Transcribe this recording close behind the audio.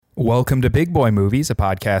Welcome to Big Boy Movies, a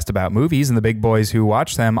podcast about movies and the big boys who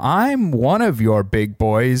watch them. I'm one of your big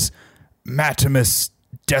boys, Matimus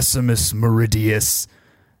Decimus Meridius,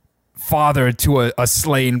 father to a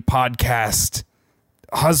slain podcast,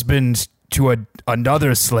 husband to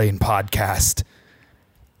another slain podcast,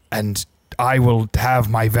 and I will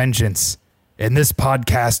have my vengeance in this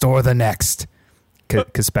podcast or the next.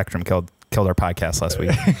 Because Spectrum killed our podcast last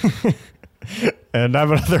week. And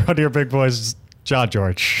I'm another one of your big boys, John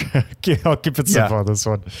George. I'll keep it simple on this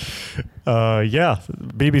one.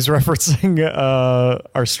 BB's referencing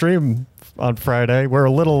our stream on Friday. We're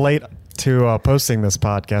a little late to posting this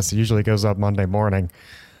podcast. It usually goes up Monday morning.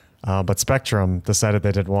 But Spectrum decided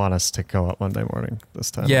they didn't want us to go up Monday morning this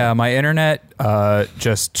time. Yeah, my internet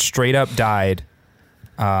just straight up died.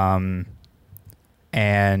 And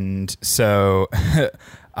so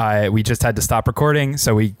we just had to stop recording.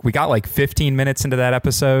 So we got like 15 minutes into that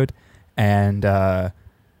episode. And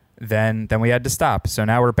then we had to stop. So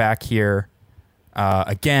now we're back here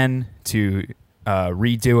again to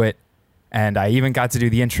redo it. And I even got to do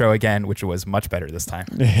the intro again, which was much better this time.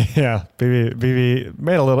 Yeah, BB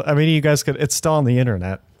made a little. I mean, you guys could. It's still on the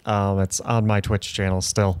internet. It's on my Twitch channel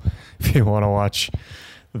still. If you want to watch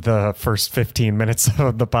the first 15 minutes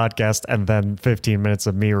of the podcast and then 15 minutes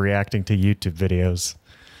of me reacting to YouTube videos,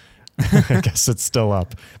 I guess it's still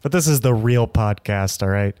up. But this is the real podcast. All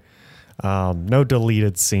right. No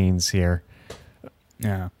deleted scenes here.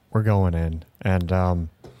 Yeah, we're going in, and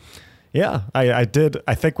yeah, I did.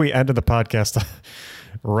 I think we ended the podcast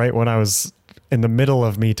right when I was in the middle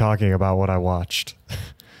of me talking about what I watched.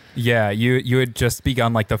 Yeah, you had just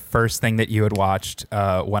begun like the first thing that you had watched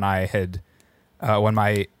when I had when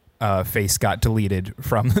my face got deleted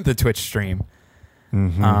from the Twitch stream.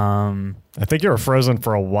 Mm-hmm. I think you were frozen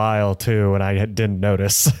for a while too, and I didn't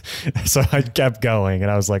notice, so I kept going,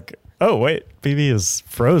 and I was like, "Oh wait, BB is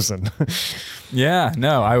frozen." Yeah,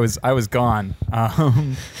 no, I was gone.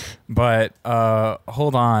 But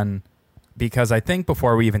hold on, because I think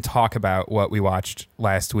before we even talk about what we watched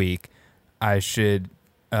last week, I should.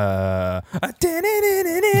 Do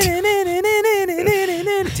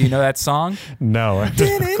you know that song? No.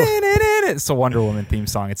 It's a Wonder Woman theme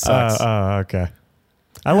song. It sucks. Okay.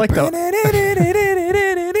 I like that.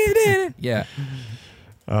 Yeah.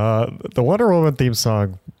 The Wonder Woman theme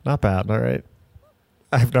song, not bad. All right.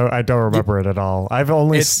 I don't remember it at all. I've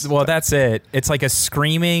only. Well, that's it. It's like a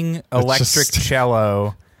screaming electric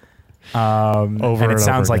cello. Over and it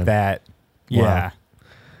sounds over like again. that. Yeah.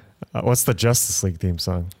 Wow. What's the Justice League theme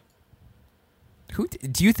song? Who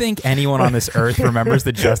do you think anyone on this earth remembers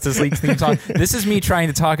the Justice League theme song? This is me trying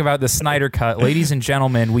to talk about the Snyder Cut. Ladies and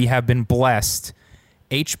gentlemen, we have been blessed.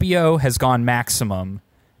 HBO has gone maximum,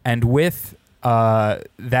 and with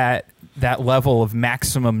that level of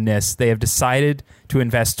maximumness, they have decided to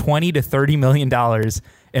invest $20 to $30 million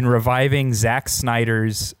in reviving Zack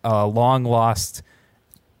Snyder's long lost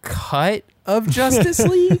cut of Justice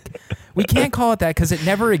League. We can't call it that because it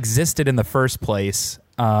never existed in the first place.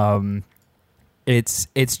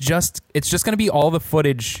 It's just going to be all the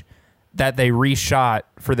footage that they reshot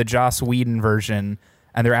for the Joss Whedon version,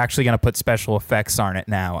 and they're actually going to put special effects on it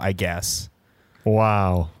now, I guess.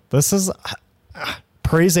 Wow. This is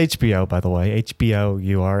praise HBO, by the way. HBO,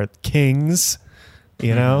 you are kings,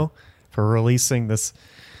 you know, for releasing this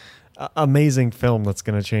amazing film that's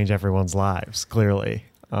going to change everyone's lives, clearly.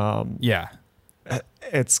 Yeah.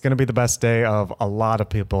 It's going to be the best day of a lot of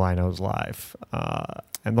people I know's life,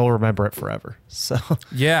 and they'll remember it forever. So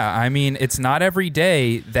yeah, I mean, it's not every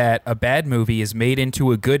day that a bad movie is made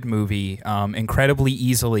into a good movie incredibly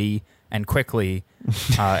easily and quickly,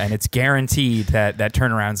 and it's guaranteed that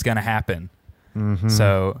turnaround is going to happen. Mm-hmm.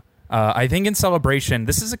 So I think in celebration,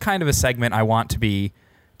 this is a kind of a segment I want to be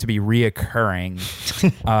reoccurring.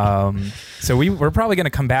 So we're probably going to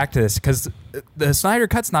come back to this because the Snyder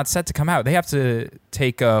Cut's not set to come out. They have to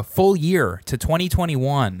take a full year to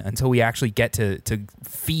 2021 until we actually get to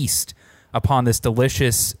feast upon this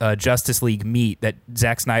delicious Justice League meat that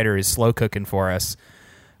Zack Snyder is slow cooking for us.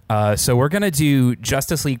 So we're going to do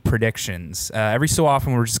Justice League predictions. Every so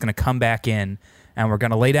often, we're just going to come back in and we're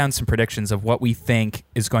going to lay down some predictions of what we think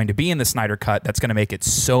is going to be in the Snyder Cut that's going to make it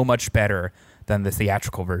so much better than the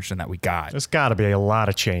theatrical version that we got. There's got to be a lot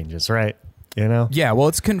of changes, right? You know? Yeah, well,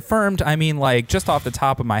 it's confirmed. I mean, like, just off the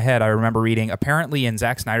top of my head, I remember reading, apparently in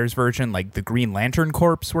Zack Snyder's version, like, the Green Lantern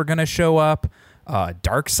Corps were going to show up.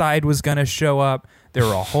 Darkseid was going to show up. There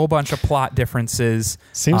were a whole bunch of plot differences.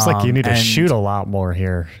 Seems like you need to shoot a lot more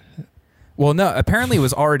here. Well, no, apparently it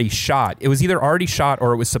was already shot. It was either already shot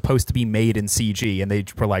or it was supposed to be made in CG, and they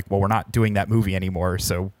were like, well, we're not doing that movie anymore,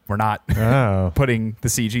 so we're not putting the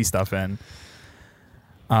CG stuff in.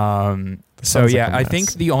 So sounds yeah, like a I mess.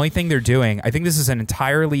 think the only thing they're doing, I think this is an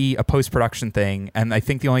entirely a post-production thing, and I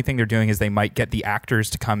think the only thing they're doing is they might get the actors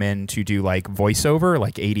to come in to do like voiceover,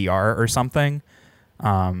 like ADR or something,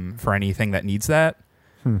 for anything that needs that.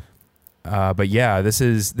 But yeah, this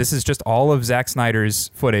is just all of Zack Snyder's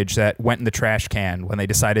footage that went in the trash can when they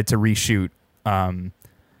decided to reshoot.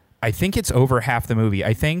 I think it's over half the movie.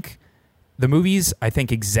 I think the movie's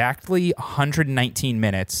exactly 119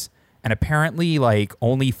 minutes. And apparently, like,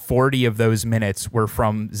 only 40 of those minutes were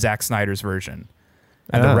from Zack Snyder's version.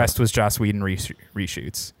 And the rest was Joss Whedon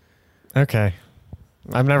reshoots. Okay.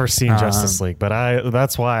 I've never seen Justice League, but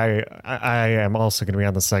that's why I am also going to be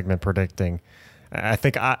on the segment predicting. I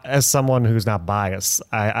think as someone who's not biased,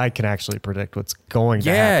 I can actually predict what's going to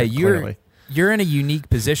happen clearly. You're in a unique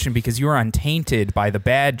position because you are untainted by the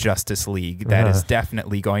bad Justice League that is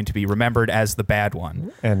definitely going to be remembered as the bad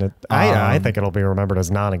one. And I think it'll be remembered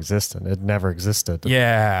as non-existent. It never existed.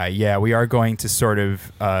 Yeah. We are going to sort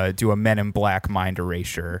of do a Men in Black mind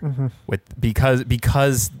erasure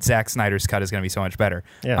because Zack Snyder's cut is going to be so much better.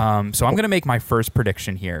 Yeah. So I'm going to make my first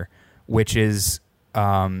prediction here, which is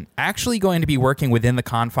actually going to be working within the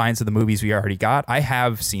confines of the movies we already got. I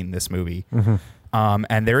have seen this movie.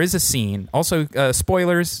 And there is a scene, also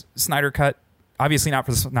spoilers, Snyder Cut, obviously not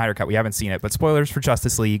for the Snyder Cut, we haven't seen it, but spoilers for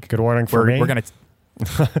Justice League. Good warning for me. We're going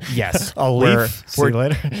to, yes. I'll leave. See you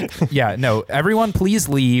later. Yeah, no, everyone please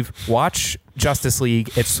leave, watch Justice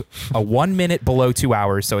League. It's a 1 minute below 2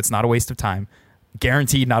 hours, so it's not a waste of time.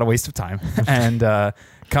 Guaranteed not a waste of time. And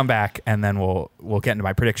come back, and then we'll get into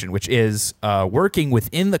my prediction, which is working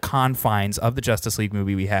within the confines of the Justice League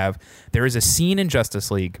movie we have. There is a scene in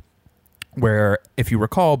Justice League where, if you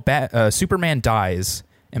recall, Superman dies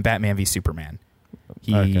in Batman v Superman.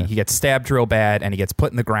 He gets stabbed real bad, and he gets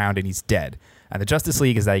put in the ground, and he's dead. And the Justice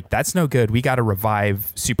League is like, that's no good. We got to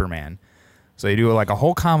revive Superman. So they do like a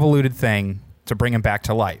whole convoluted thing to bring him back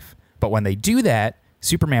to life. But when they do that,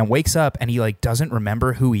 Superman wakes up, and he like doesn't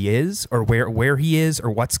remember who he is or where he is or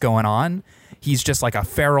what's going on. He's just like a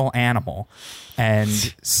feral animal. And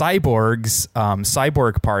Cyborg's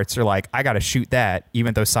cyborg parts are like, I got to shoot that,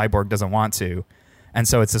 even though Cyborg doesn't want to. And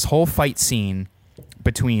so it's this whole fight scene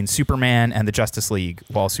between Superman and the Justice League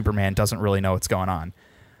while Superman doesn't really know what's going on.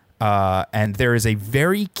 And there is a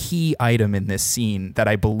very key item in this scene that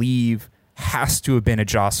I believe has to have been a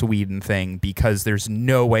Joss Whedon thing, because there's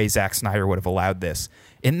no way Zack Snyder would have allowed this.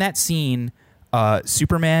 In that scene,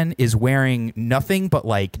 Superman is wearing nothing but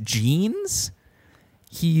like jeans.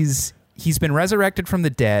 He's been resurrected from the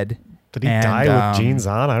Did he die with jeans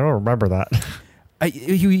on? I don't remember that.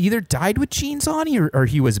 He either died with jeans on, or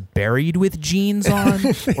he was buried with jeans on,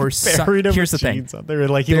 or here's the thing. They were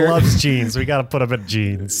like, he loves jeans. We got to put him in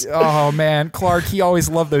jeans. Oh man, Clark, he always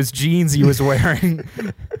loved those jeans he was wearing.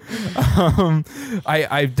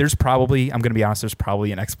 There's probably, I'm going to be honest, there's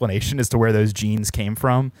probably an explanation as to where those jeans came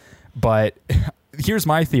from, but here's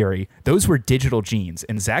my theory. Those were digital jeans.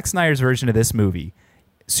 In Zack Snyder's version of this movie,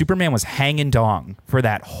 Superman was hanging dong for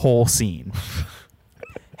that whole scene.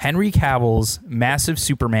 Henry Cavill's massive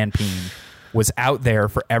Superman peen was out there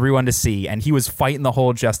for everyone to see, and he was fighting the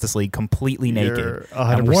whole Justice League completely naked.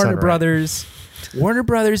 And Warner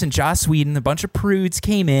Brothers and Joss Whedon, a bunch of prudes,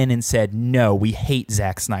 came in and said, no, we hate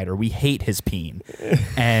Zack Snyder. We hate his peen.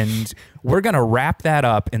 And we're going to wrap that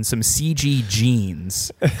up in some CG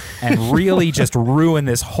jeans and really just ruin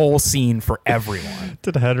this whole scene for everyone.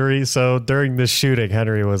 Did Henry, so during this shooting,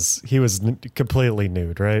 Henry was completely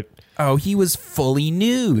nude, right? Oh, he was fully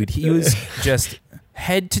nude. He was just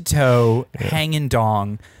head to toe, hanging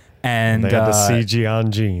dong. And they had the CG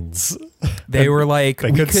on jeans. They were like,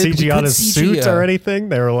 they could CG on his suit or anything.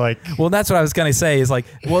 They were like, well, that's what I was going to say is like,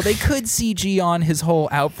 well, they could CG on his whole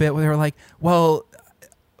outfit where they were like, well,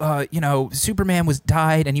 Superman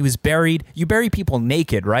died and he was buried. You bury people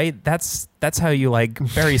naked, right? That's how you like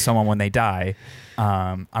bury someone when they die.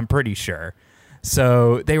 I'm pretty sure.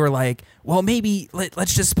 So they were like, well, maybe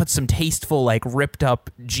let's just put some tasteful, like ripped up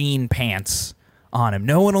jean pants on him.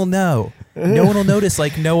 No one will know. No one will notice,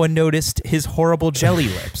 like no one noticed his horrible jelly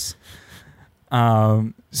lips.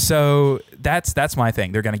 So that's my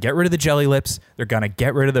thing. They're going to get rid of the jelly lips. They're going to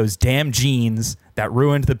get rid of those damn jeans that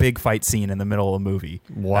ruined the big fight scene in the middle of the movie.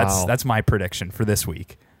 Wow. That's my prediction for this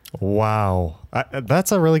week. Wow.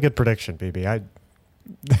 That's a really good prediction, BB.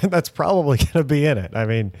 That's probably going to be in it. I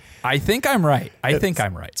mean, I think I'm right.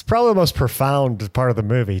 It's probably the most profound part of the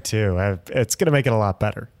movie, too. It's going to make it a lot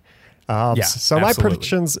better. So absolutely. My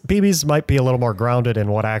predictions, BB's might be a little more grounded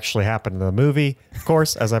in what actually happened in the movie. Of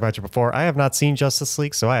course, as I mentioned before, I have not seen Justice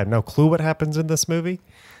League, so I have no clue what happens in this movie.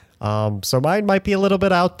 So mine might be a little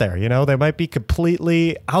bit out there. They might be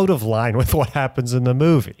completely out of line with what happens in the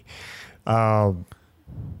movie.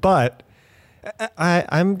 But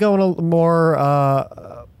I'm going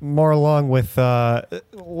more along with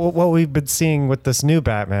what we've been seeing with this new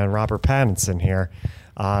Batman, Robert Pattinson here,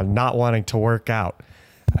 not wanting to work out.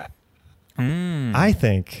 I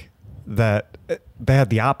think that they had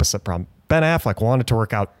the opposite problem. Ben Affleck wanted to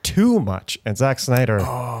work out too much, and Zack Snyder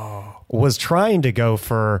was trying to go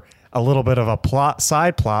for a little bit of a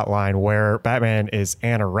side plot line where Batman is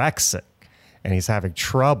anorexic and he's having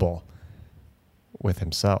trouble with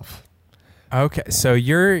himself. Okay, so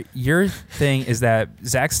your thing is that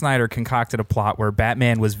Zack Snyder concocted a plot where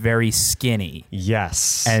Batman was very skinny.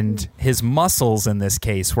 Yes. And his muscles in this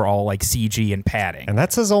case were all like CG and padding. And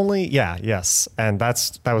that's his only, yes. And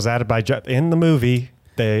that was added by, in the movie,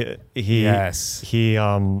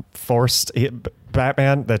 forced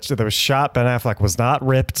Batman, that was shot, Ben Affleck was not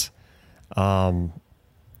ripped. He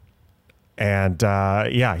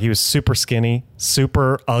was super skinny,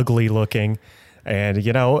 super ugly looking. And,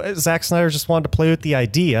 Zack Snyder just wanted to play with the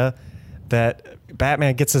idea that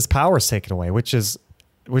Batman gets his powers taken away, which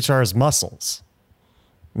are his muscles,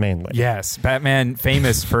 mainly. Yes, Batman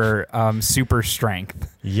famous for super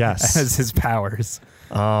strength. Yes. As his powers.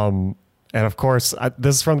 And, of course,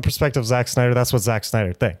 this is from the perspective of Zack Snyder. That's what Zack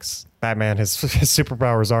Snyder thinks. Batman, his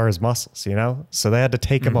superpowers are his muscles, So they had to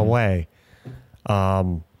take him away.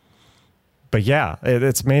 But yeah,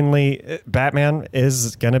 it's mainly Batman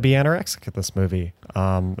is going to be anorexic at this movie,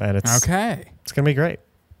 and it's going to be great.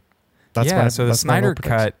 So the Snyder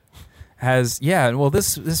cut has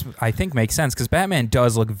this I think makes sense because Batman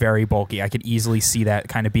does look very bulky. I could easily see that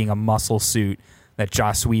kind of being a muscle suit that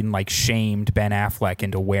Joss Whedon shamed Ben Affleck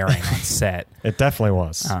into wearing on set. It definitely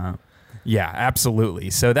was. Yeah,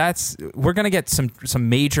 absolutely. So we're going to get some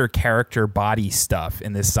major character body stuff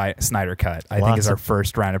in this Snyder cut, I think is our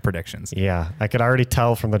first round of predictions. Yeah, I could already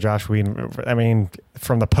tell from the Joss Whedon,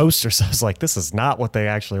 from the posters, I was like, this is not what they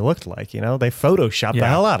actually looked like. They photoshopped the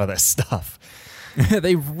hell out of this stuff.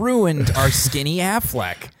 They ruined our skinny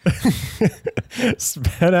Affleck.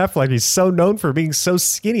 Ben Affleck, he's so known for being so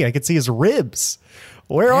skinny. I could see his ribs.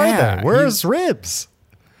 Where are they? Where are his ribs?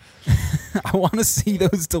 I want to see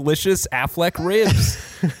those delicious Affleck ribs.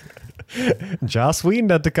 Joss Whedon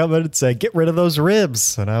had to come in and say, get rid of those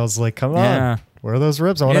ribs. And I was like, come on. Where are those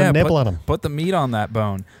ribs? I want to nibble on them. Put the meat on that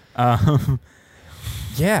bone. So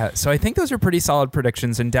I think those are pretty solid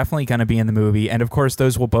predictions and definitely going to be in the movie. And of course,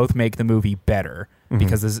 those will both make the movie better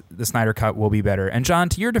because the Snyder Cut will be better. And John,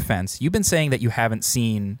 to your defense, you've been saying that you haven't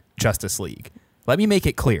seen Justice League. Let me make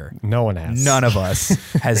it clear. No one has. None of us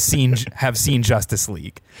have seen Justice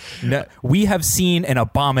League. No, we have seen an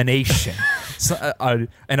abomination, an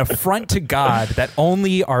affront to God that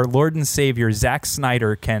only our Lord and Savior Zack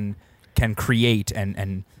Snyder can create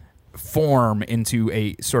and form into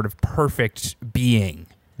a sort of perfect being.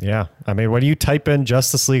 Yeah. I mean, when you type in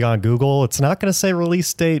Justice League on Google, it's not going to say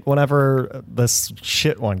release date whenever this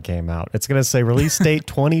shit one came out. It's going to say release date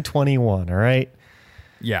 2021, all right?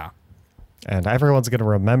 Yeah. And everyone's going to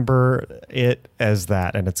remember it as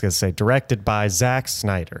that. And it's going to say directed by Zack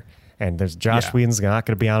Snyder. And there's Joss Whedon's not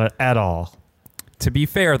going to be on it at all. To be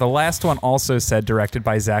fair, the last one also said directed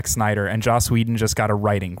by Zack Snyder, and Joss Whedon just got a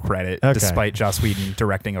writing credit, despite Joss Whedon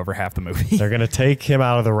directing over half the movie. They're going to take him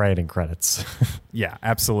out of the writing credits. Yeah,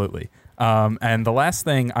 absolutely. And the last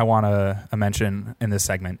thing I want to mention in this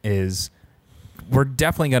segment is we're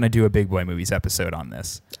definitely going to do a Big Boy Movies episode on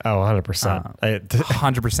this. Oh, 100%.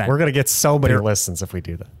 100%. We're going to get so many listens if we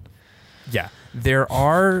do that. Yeah. There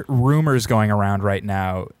are rumors going around right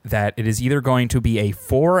now that it is either going to be a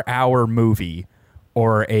 4-hour movie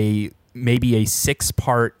or maybe a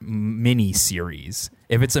 6-part mini series.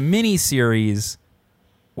 If it's a mini series,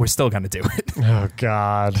 we're still going to do it. Oh,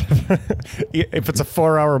 God. If it's a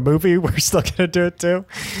 4-hour movie, we're still going to do it, too?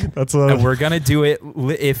 We're going to do it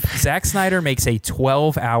if Zack Snyder makes a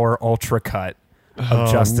 12-hour ultra cut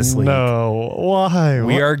of Justice League. No. Why?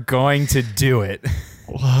 We are going to do it.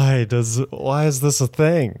 Why is this a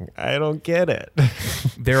thing? I don't get it.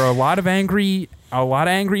 There are a lot of angry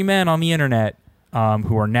men on the internet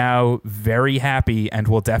who are now very happy and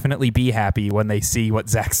will definitely be happy when they see what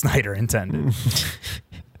Zack Snyder intended.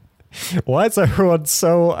 Why is everyone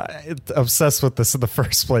so obsessed with this in the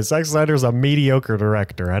first place? Zack Snyder's a mediocre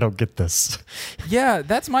director. I don't get this. Yeah,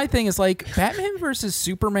 that's my thing. Is Batman versus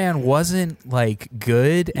Superman wasn't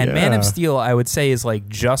good, and Man of Steel I would say is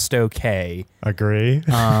just okay. Agree.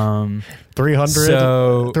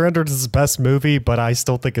 300. 300 is his best movie, but I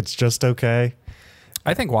still think it's just okay.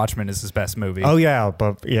 I think Watchmen is his best movie. Oh yeah,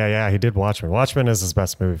 but yeah, he did Watchmen. Watchmen is his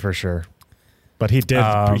best movie for sure. But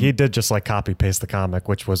he did just like copy paste the comic,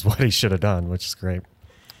 which was what he should have done, which is great.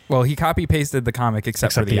 Well, he copy pasted the comic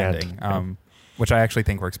except for the ending, end. Which I actually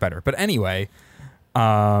think works better. But anyway,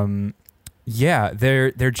 yeah,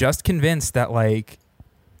 they're just convinced that, like,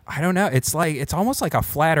 I don't know. It's almost like a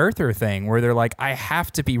flat earther thing where they're like, I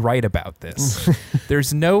have to be right about this.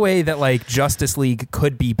 There's no way that like Justice League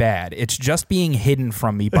could be bad. It's just being hidden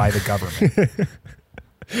from me by the government.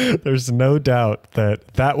 There's no doubt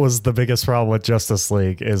that was the biggest problem with Justice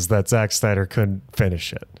League, is that Zack Snyder couldn't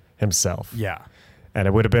finish it himself. Yeah. And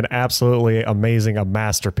it would have been absolutely amazing, a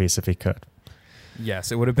masterpiece if he could.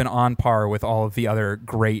 Yes, it would have been on par with all of the other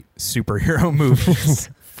great superhero movies.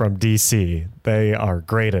 From DC. They are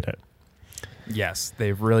great at it. Yes,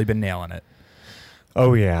 they've really been nailing it.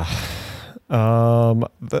 Oh, yeah.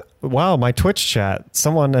 Wow, my Twitch chat.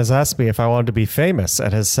 Someone has asked me if I wanted to be famous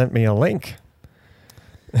and has sent me a link.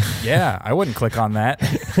 Yeah, I wouldn't click on that.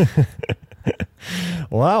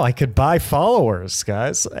 Wow, I could buy followers,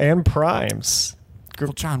 guys, and primes.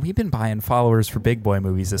 Well, John, we've been buying followers for big boy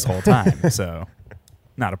movies this whole time, so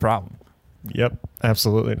not a problem. Yep,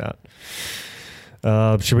 absolutely not.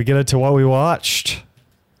 Should we get into what we watched?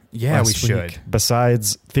 Yeah, we should.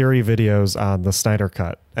 Besides theory videos on the Snyder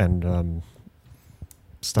Cut and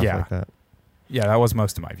stuff like that. Yeah, that was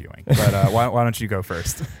most of my viewing. But why don't you go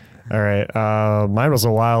first? All right. Mine was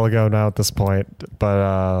a while ago now at this point,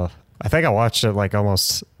 but I think I watched it like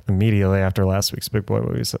almost immediately after last week's Big Boy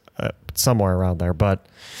Movies, somewhere around there. But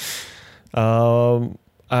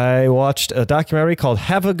I watched a documentary called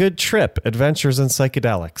Have a Good Trip, Adventures in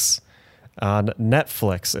Psychedelics on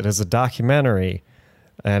Netflix. It is a documentary,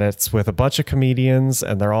 and it's with a bunch of comedians,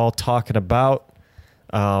 and they're all talking about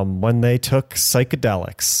when they took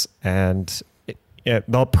psychedelics. And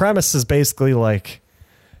the premise is basically like,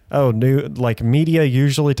 media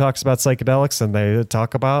usually talks about psychedelics and they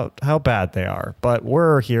talk about how bad they are, but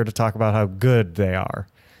we're here to talk about how good they are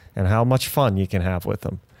and how much fun you can have with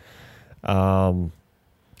them.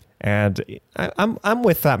 And I'm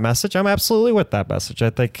with that message. I'm absolutely with that message. I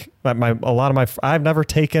think I've never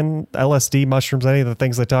taken LSD, mushrooms, any of the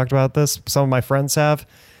things they talked about this. Some of my friends have,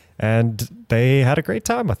 and they had a great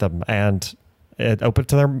time with them, and it opened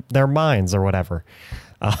to their minds or whatever.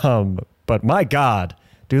 But my God,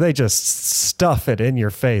 do they just stuff it in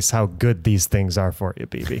your face how good these things are for you,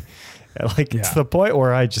 BB? It's the point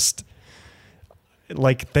where I just...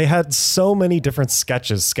 Like, they had so many different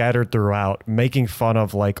sketches scattered throughout, making fun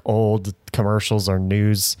of like old commercials or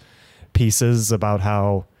news pieces about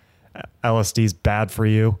how LSD is bad for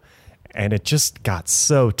you. And it just got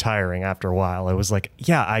so tiring after a while. It was like,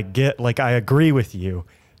 yeah, I agree with you.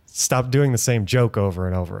 Stop doing the same joke over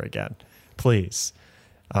and over again, please.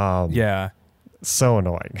 Yeah. So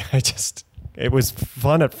annoying. It was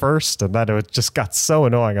fun at first, and then it just got so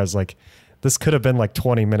annoying. I was like, this could have been like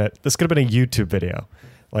 20 minutes. This could have been a YouTube video.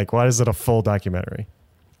 Like, why is it a full documentary?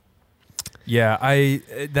 Yeah,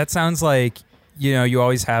 that sounds like, you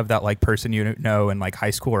always have that like person in like high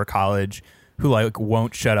school or college who like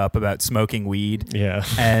won't shut up about smoking weed. Yeah.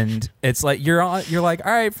 And it's like you're like,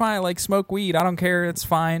 all right, fine, like smoke weed, I don't care, it's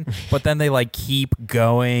fine. But then they like keep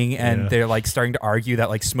going, and they're like starting to argue that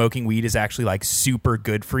like smoking weed is actually like super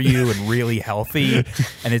good for you and really healthy,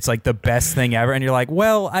 and it's like the best thing ever. And you're like,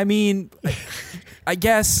 well, I mean, I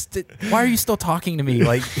guess why are you still talking to me?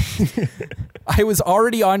 Like, I was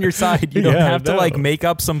already on your side. You don't have to like make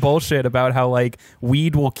up some bullshit about how like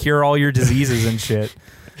weed will cure all your diseases and shit.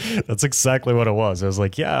 That's exactly what it was. I was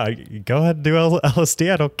like, yeah, go ahead and do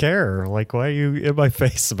LSD. I don't care. Like, why are you in my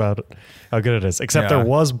face about how good it is? Except there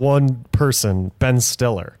was one person, Ben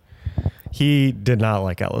Stiller. He did not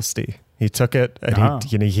like LSD. He took it and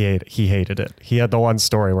he hated it. He had the one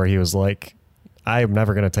story where he was like, I am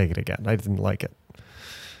never going to take it again. I didn't like it.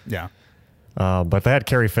 Yeah. But they had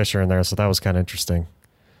Carrie Fisher in there, so that was kind of interesting.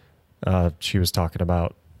 She was talking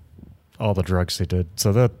about all the drugs they did.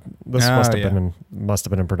 So this must have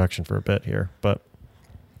been in production for a bit here, but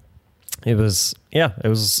it was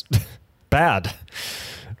bad.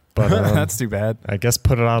 But that's too bad. I guess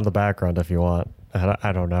put it on the background if you want.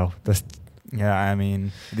 I don't know. Yeah, I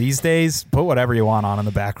mean, these days, put whatever you want on in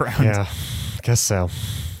the background. Yeah, I guess so.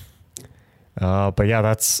 But yeah,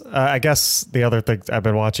 that's I guess the other thing I've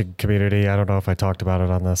been watching Community. I don't know if I talked about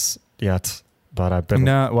it on this yet, but I've been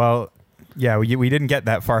Yeah, we didn't get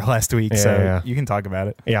that far last week, you can talk about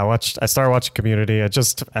it. Yeah, I started watching Community. I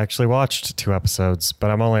just actually watched 2 episodes, but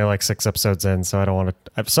I'm only like 6 episodes in, so I don't want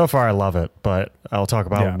to... So far, I love it, but I'll talk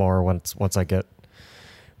about it more once I get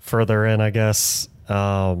further in, I guess.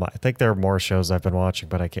 I think there are more shows I've been watching,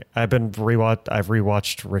 but I can't... I've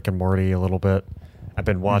rewatched Rick and Morty a little bit. I've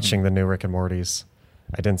been watching the new Rick and Morty's.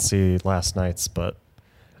 I didn't see last night's, but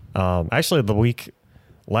actually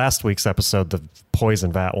last week's episode, the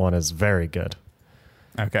Poison Vat one, is very good.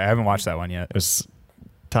 Okay, I haven't watched that one yet. It was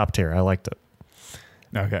top tier. I liked it.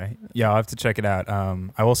 Okay. Yeah, I'll have to check it out.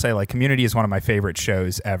 I will say, like, Community is one of my favorite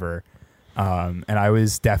shows ever. And I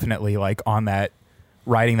was definitely, like, on that,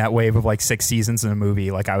 riding that wave of, like, 6 seasons in a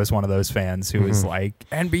movie. Like, I was one of those fans who was like,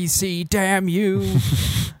 NBC, damn you.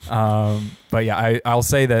 But yeah, I'll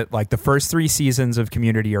say that, like, the first 3 seasons of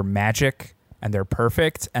Community are magic and they're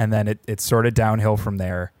perfect. And then it's sort of downhill from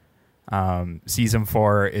there. Season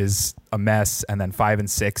 4 is a mess, and then 5 and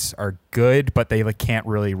 6 are good, but they like can't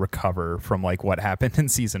really recover from like what happened in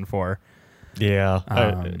season 4. Yeah,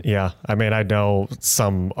 I mean, I know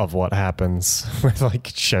some of what happens with like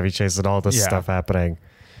Chevy Chase and all this stuff happening.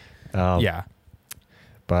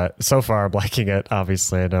 But so far I'm liking it.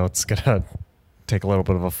 Obviously, I know it's gonna take a little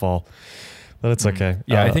bit of a fall, but it's okay.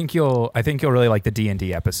 Yeah, I think you'll really like the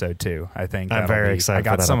D&D episode too. I think I'm very excited.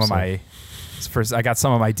 I got some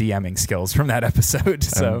of my DMing skills from that episode.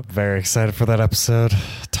 So I'm very excited for that episode.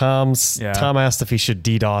 Tom asked if he should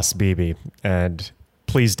DDoS BB, and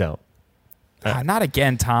please don't. Not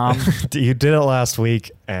again, Tom. You did it last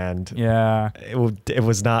week, and it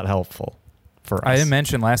was not helpful for us. I didn't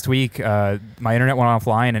mention last week, my internet went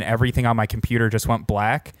offline, and everything on my computer just went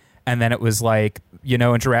black. And then it was like, you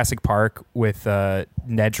know, in Jurassic Park with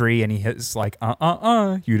Nedry, and he was like,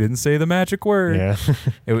 you didn't say the magic word. Yeah.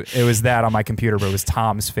 It was that on my computer, but it was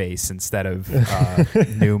Tom's face instead of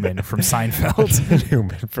Newman from Seinfeld.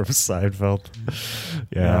 Newman from Seinfeld.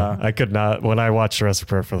 Yeah. I could not, when I watched Jurassic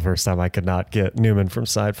Park for the first time, I could not get Newman from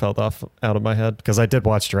Seinfeld out of my head, because I did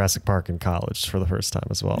watch Jurassic Park in college for the first time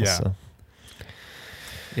as well. Yeah. So.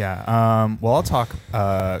 Yeah. Well, I'll talk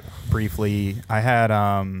briefly. I had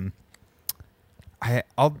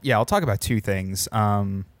I'll talk about 2 things.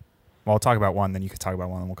 Well, I'll talk about one, then you could talk about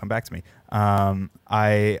one, and we'll come back to me.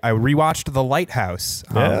 I rewatched The Lighthouse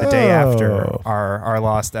the day after our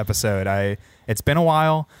lost episode. It's been a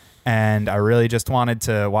while, and I really just wanted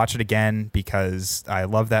to watch it again because I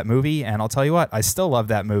love that movie, and I'll tell you what, I still love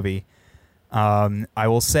that movie. I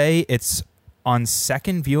will say it's on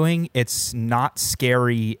second viewing, it's not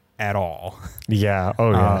scary at all. Yeah.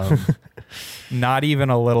 Oh, yeah. Not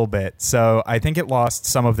even a little bit. So I think it lost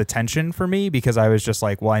some of the tension for me because I was just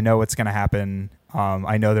like, well, I know what's going to happen.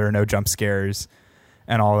 I know there are no jump scares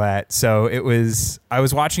and all that. So I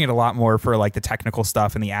was watching it a lot more for like the technical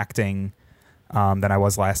stuff and the acting than I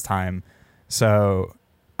was last time. So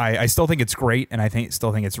I still think it's great, and I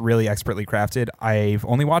still think it's really expertly crafted. I've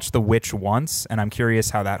only watched The Witch once, and I'm curious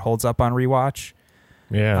how that holds up on rewatch.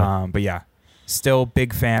 Yeah. But yeah, still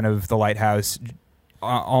big fan of The Lighthouse,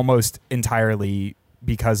 almost entirely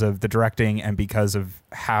because of the directing and because of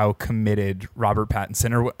how committed Robert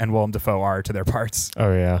Pattinson and Willem Dafoe are to their parts.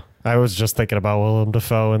 Oh, yeah. I was just thinking about Willem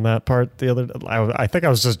Dafoe in that part the other day. I think I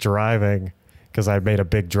was just driving because I made a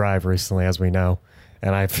big drive recently, as we know.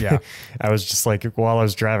 And I was just like, while I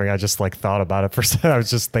was driving, I just like thought about it for a second. I was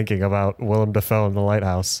just thinking about Willem Dafoe in The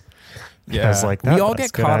Lighthouse. Yeah. I was like, we all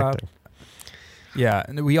get caught acting. up.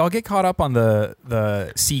 Yeah. We all get caught up on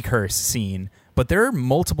the sea curse scene, but there are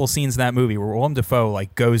multiple scenes in that movie where Willem Dafoe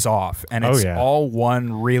like goes off, and it's all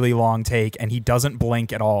one really long take, and he doesn't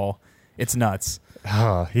blink at all. It's nuts.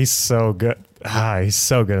 Oh, he's so good. He's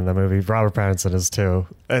so good in the movie. Robert Pattinson is too.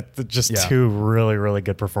 Just 2 really, really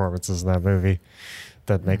good performances in that movie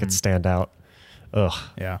that make it stand out. Ugh.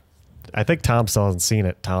 Yeah. I think Tom still hasn't seen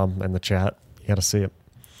it. Tom in the chat, you got to see it.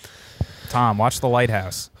 Tom, watch The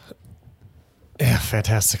Lighthouse. Yeah,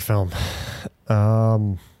 fantastic film.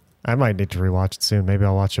 I might need to rewatch it soon. Maybe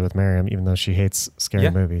I'll watch it with Miriam, even though she hates scary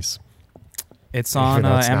movies. It's on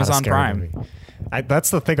Amazon Prime. That's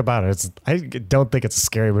the thing about it. I don't think it's a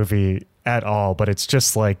scary movie at all, but it's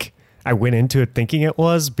just like I went into it thinking it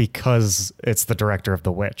was because it's the director of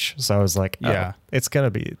The Witch. So I was like, it's going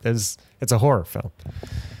to be, it's a horror film.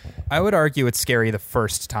 I would argue it's scary the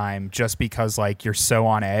first time just because like you're so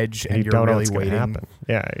on edge and you're really waiting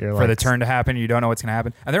for the turn to happen. You don't know what's going to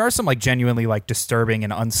happen. And there are some like genuinely like disturbing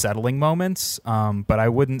and unsettling moments. But I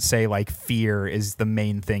wouldn't say like fear is the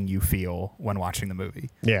main thing you feel when watching the movie.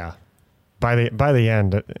 Yeah. By the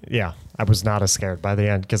end, I was not as scared by the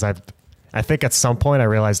end because I think at some point I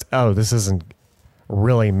realized, this isn't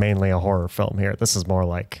really mainly a horror film here. This is more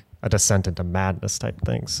like a descent into madness type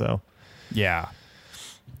thing. So, yeah.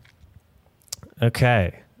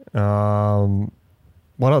 Okay.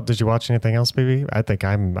 What else? Did you watch anything else, BB? I think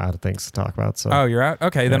I'm out of things to talk about. So. Oh, you're out?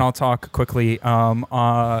 Okay, then I'll talk quickly.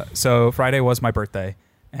 So Friday was my birthday,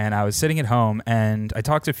 and I was sitting at home, and I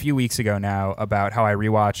talked a few weeks ago now about how I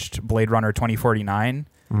rewatched Blade Runner 2049.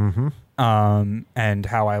 Mm-hmm. and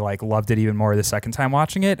how I like loved it even more the second time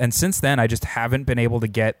watching it. And since then, I just haven't been able to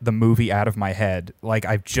get the movie out of my head. Like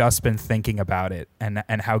I've just been thinking about it and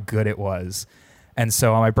how good it was. And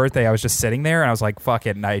so on my birthday, I was just sitting there and I was like, fuck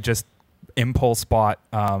it. And I just impulse bought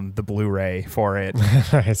the Blu-ray for it.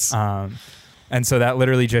 Nice. And so that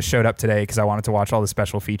literally just showed up today because I wanted to watch all the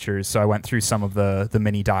special features. So I went through some of the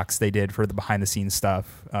mini docs they did for the behind the scenes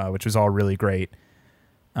stuff, which was all really great.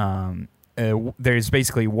 There's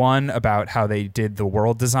basically one about how they did the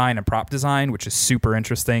world design and prop design, which is super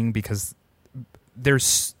interesting because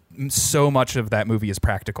there's so much of that movie is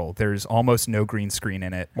practical. There's almost no green screen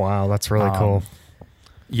in it. Wow, that's really cool.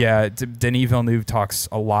 Yeah, Denis Villeneuve talks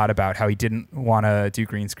a lot about how he didn't want to do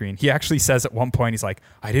green screen. He actually says at one point, he's like,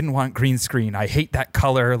 I didn't want green screen. I hate that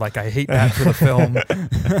color. Like, I hate that for the film.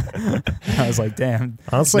 I was like, damn.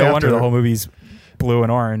 Honestly, no wonder the whole movie's blue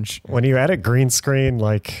and orange. When you edit green screen,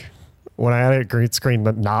 like... When I edit green screen,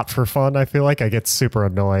 but not for fun, I feel like I get super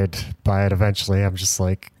annoyed by it. Eventually, I'm just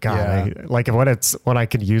like, God, when I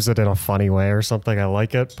can use it in a funny way or something, I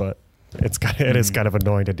like it. But it is kind of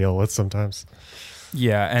annoying to deal with sometimes.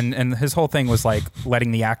 Yeah, and his whole thing was like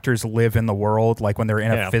letting the actors live in the world. Like when they're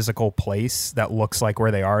in a physical place that looks like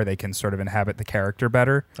where they are, they can sort of inhabit the character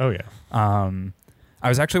better. Oh yeah. I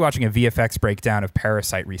was actually watching a VFX breakdown of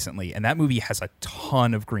Parasite recently, and that movie has a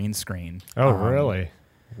ton of green screen. Oh really?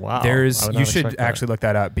 Wow. You should actually look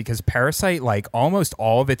that up because Parasite, like almost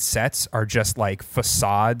all of its sets are just like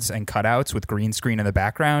facades and cutouts with green screen in the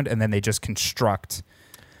background, and then they just construct.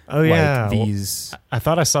 Oh yeah, these. I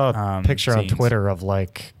thought I saw a picture scenes on Twitter of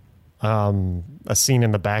like a scene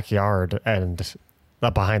in the backyard and the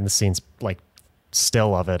behind the scenes like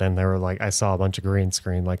still of it, and they were like, I saw a bunch of green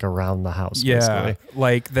screen like around the house. Yeah, basically.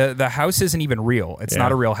 like the house isn't even real. It's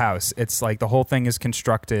not a real house. It's like the whole thing is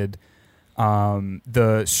constructed.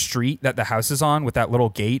 The street that the house is on with that little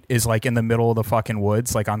gate is like in the middle of the fucking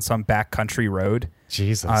woods, like on some backcountry road.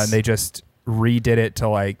 Jesus. And they just redid it to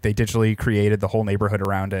like, they digitally created the whole neighborhood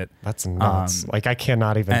around it. That's nuts. Like I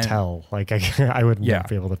cannot even tell. Like I wouldn't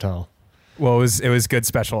be able to tell. Well, it was good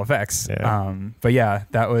special effects. Yeah. But yeah,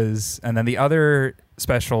 that was, and then the other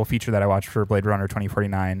special feature that I watched for Blade Runner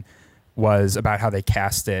 2049 was about how they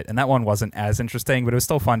cast it. And that one wasn't as interesting, but it was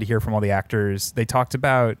still fun to hear from all the actors. They talked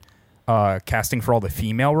about casting for all the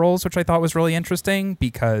female roles, which I thought was really interesting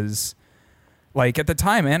because like at the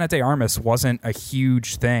time Ana de Armas wasn't a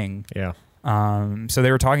huge thing. Yeah. So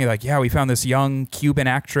they were talking like, yeah, we found this young Cuban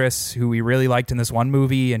actress who we really liked in this one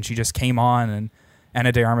movie and she just came on, and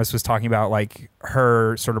Ana de Armas was talking about like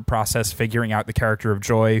her sort of process figuring out the character of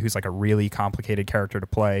Joy, who's like a really complicated character to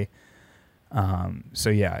play. So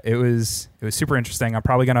yeah, it was super interesting. I'm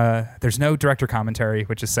probably there's no director commentary,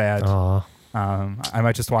 which is sad. Aww. I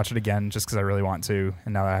might just watch it again just because I really want to,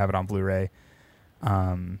 and now that I have it on Blu-ray.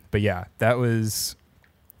 But yeah, that was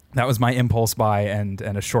my impulse buy and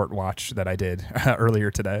a short watch that I did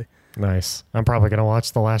earlier today. Nice. I'm probably going to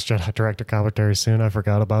watch The Last Jedi director commentary soon. I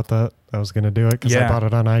forgot about that. I was going to do it because I bought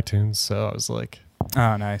it on iTunes, so I was like,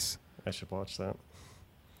 oh, nice. I should watch that.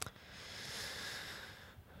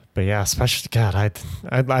 But yeah, especially, God,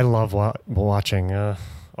 I love watching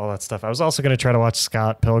all that stuff. I was also going to try to watch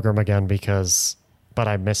Scott Pilgrim again but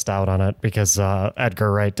I missed out on it because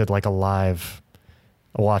Edgar Wright did like a live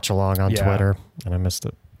watch along on Twitter, and I missed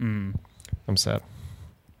it. I'm sad.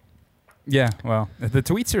 Yeah, well, the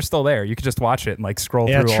tweets are still there. You could just watch it and like scroll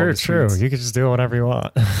through all the tweets. True. You could just do whatever you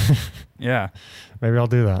want. Yeah. Maybe I'll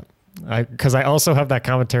do that. Because I also have that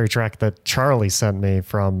commentary track that Charlie sent me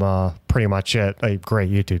from Pretty Much It, a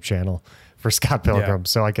great YouTube channel for Scott Pilgrim.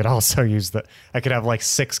 So I could also use I could have like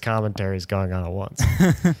 6 commentaries going on at once.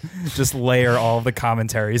 Just layer all of the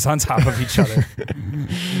commentaries on top of each other.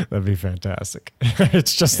 That'd be fantastic.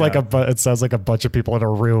 It's just like it sounds like a bunch of people in a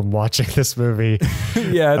room watching this movie.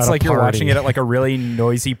 Yeah, it's like you're watching it at like a really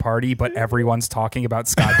noisy party, but everyone's talking about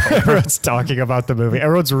Scott Pilgrim. Everyone's talking about the movie.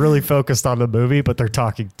 Everyone's really focused on the movie, but they're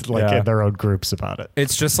talking like in their own groups about it.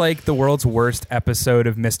 It's just like the world's worst episode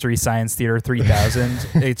of Mystery Science Theater 3000.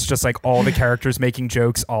 It's just like all the characters making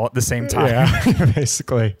jokes all at the same time. Yeah,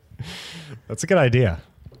 basically. That's a good idea.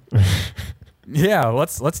 Yeah,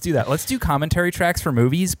 let's do that. Let's do commentary tracks for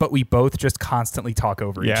movies, but we both just constantly talk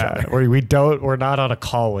over each other. We're not on a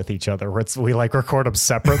call with each other. We like record them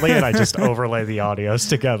separately, and I just overlay the audios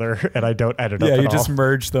together, and I don't edit up at all. Yeah, you just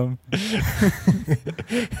merge them.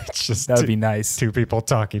 It's just that'd be nice. 2 people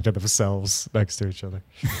talking to themselves next to each other.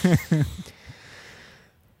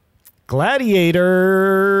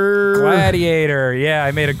 Gladiator. Yeah,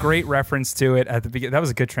 I made a great reference to it at the beginning. That was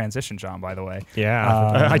a good transition, John, by the way.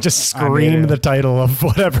 Yeah, I just scream the title of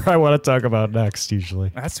whatever I want to talk about next,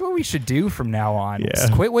 usually. That's what we should do from now on. Yeah.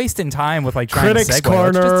 Just quit wasting time with like trying Critics to segue.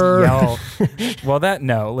 Corner. Let's just yell.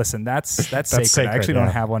 Well, listen, that's sacred. I actually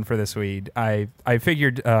don't have one for this week. I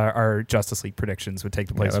figured our Justice League predictions would take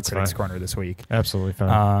the place of Critics Corner this week. Absolutely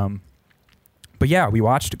fine. But yeah, we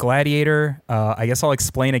watched Gladiator. I guess I'll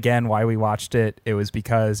explain again why we watched it. It was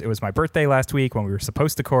because it was my birthday last week when we were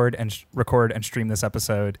supposed to record and stream this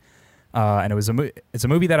episode. And it's a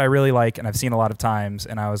movie that I really like and I've seen a lot of times.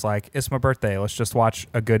 And I was like, it's my birthday. Let's just watch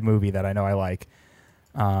a good movie that I know I like.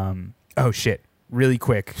 Oh, shit. Really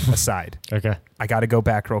quick aside. Okay. I got to go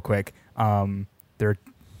back real quick. There are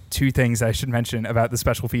two things I should mention about the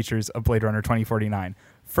special features of Blade Runner 2049.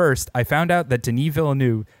 First, I found out that Denis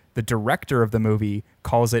Villeneuve, the director of the movie,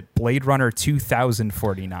 calls it Blade Runner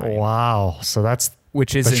 2049. Wow. So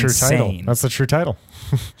which is the true insane. title. That's the true title.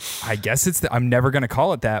 I guess I'm never going to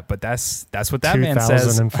call it that, but that's what that man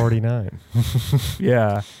says. 2049.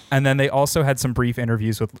 Yeah. And then they also had some brief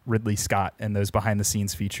interviews with Ridley Scott in those behind the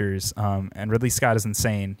scenes features. And Ridley Scott is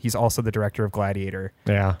insane. He's also the director of Gladiator.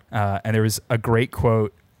 Yeah. And there was a great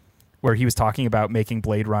quote where he was talking about making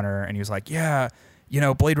Blade Runner and he was like, yeah,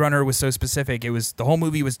 Blade Runner was so specific. The whole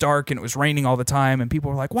movie was dark and it was raining all the time. And people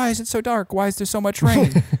were like, why is it so dark? Why is there so much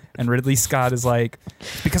rain? And Ridley Scott is like,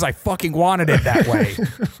 because I fucking wanted it that way.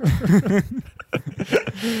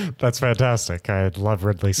 That's fantastic. I love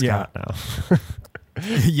Ridley Scott now.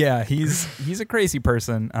 Yeah, he's a crazy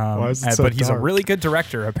person. Why is it so but he's dark? a really good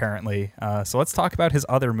director, apparently. So let's talk about his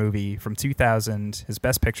other movie from 2000, his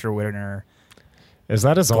Best Picture winner. Is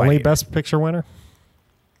that his Gladiator. only Best Picture winner?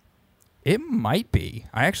 It might be.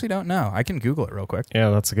 I actually don't know. I can Google it real quick.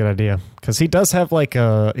 Yeah, that's a good idea. Because he does have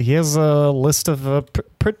he has a list of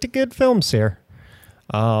pretty good films here.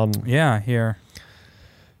 Yeah, here.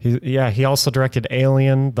 He also directed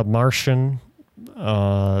Alien, The Martian,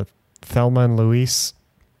 Thelma and Louise,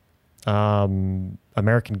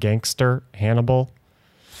 American Gangster, Hannibal.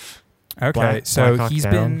 Okay, so Black Hawk he's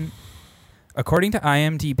Down. been, according to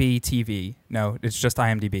IMDb TV, no, it's just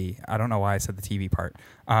IMDb. I don't know why I said the TV part.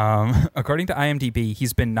 According to IMDb,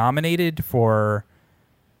 he's been nominated for,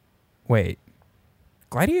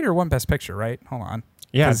 Gladiator won Best Picture, right? Hold on.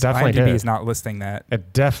 Yeah, it 'Cause definitely IMDb did. is not listing that.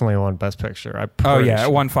 It definitely won Best Picture. It Sure.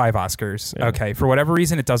 won 5 Oscars. Yeah. Okay, for whatever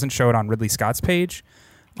reason, it doesn't show it on Ridley Scott's page.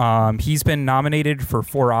 He's been nominated for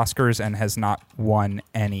 4 Oscars and has not won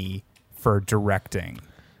any for directing.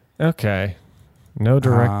 Okay. No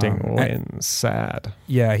directing and- wins. Sad.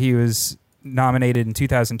 Yeah, he was nominated in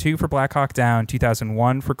 2002 for Black Hawk Down,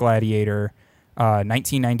 2001 for Gladiator,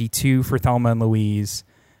 1992 for Thelma and Louise,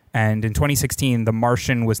 and in 2016, The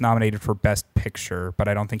Martian was nominated for Best Picture, but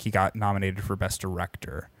I don't think he got nominated for Best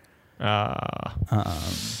Director. But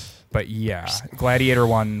yeah, Gladiator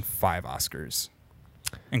won 5 Oscars,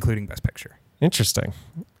 including Best Picture. Interesting.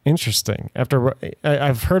 After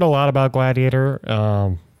I've heard a lot about Gladiator.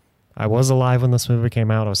 I was alive when this movie came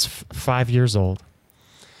out. I was 5 years old.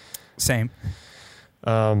 Same.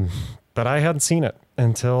 But I hadn't seen it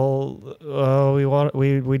until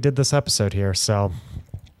we did this episode here. So,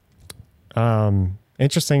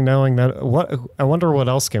 interesting knowing that. I wonder what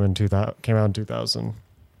else came out in 2000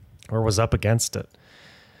 or was up against it.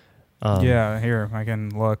 Yeah, here I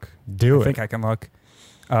can look. I think I can look.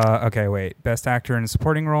 Okay, wait. Best Actor in a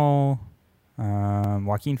Supporting Role.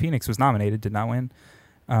 Joaquin Phoenix was nominated, did not win.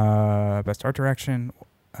 Best Art Direction.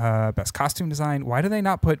 Best Costume Design. Why do they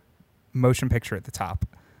not put Motion Picture at the top?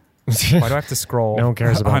 Why do I have to scroll No one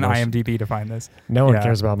cares about on motion. IMDb to find this? No one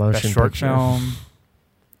cares about motion Best Short picture. Film.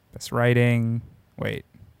 Best Writing. Wait.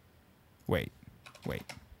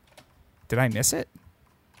 Did I miss it?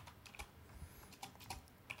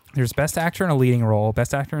 There's Best Actor in a Leading Role,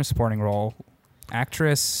 Best Actor in a Supporting Role,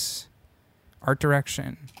 Actress, Art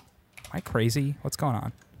Direction. Am I crazy? What's going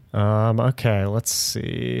on? Okay, let's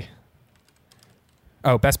see.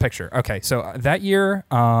 Oh, Best Picture. Okay, so that year,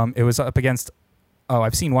 it was up against. Oh,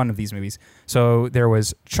 I've seen one of these movies. So there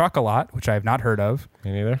was Chocolat, which I have not heard of.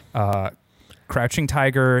 Me neither. Crouching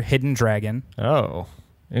Tiger, Hidden Dragon, Oh,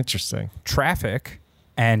 interesting. Traffic,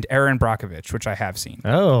 and Erin Brockovich, which I have seen.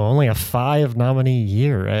 Oh, only a 5 nominee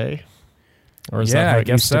year, eh? Or is Yeah, that how I it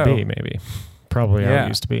guess used to so. be? Maybe, probably how Yeah. it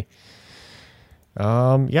used to be.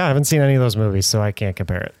 Yeah, I haven't seen any of those movies, so I can't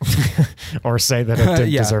compare it or say that it did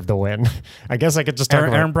Yeah. deserve the win. I guess I could just talk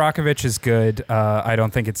Erin about. Brockovich is good. I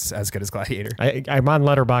don't think it's as good as Gladiator. I'm on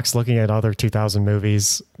Letterboxd looking at other 2000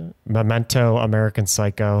 movies: Memento, American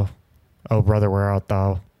Psycho, Oh Brother, Where Art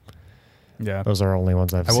Thou? Yeah. Those are only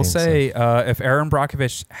ones I've seen. I will say, if Aaron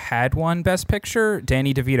Brockovich had won Best Picture,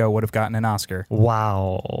 Danny DeVito would have gotten an Oscar.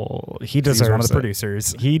 Wow. He He's deserves one of the it.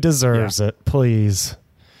 producers. He deserves it. Please.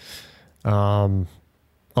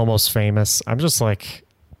 Almost Famous. I'm just like,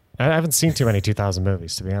 I haven't seen too many 2000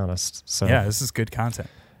 movies, to be honest. So Yeah, this is good content.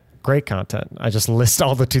 great content. I just list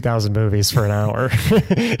all the 2000 movies for an hour.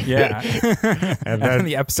 Yeah. And And then then,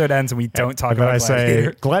 the episode ends and we don't talk and then about I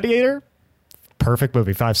Gladiator. say, Gladiator? Perfect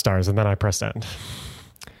movie, 5 stars. And then I press end.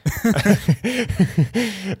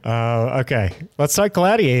 Okay, let's talk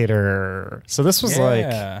Gladiator. So this was like,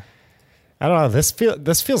 Yeah. I don't know.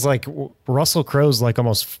 This feels like Russell Crowe's like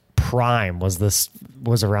almost prime was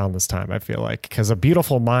around this time. I feel like, because A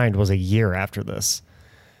Beautiful Mind was a year after this.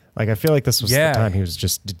 Like, I feel like this was the time he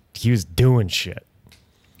was doing shit.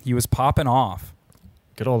 He was popping off.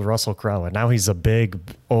 Good old Russell Crowe, and now he's a big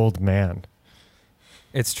old man.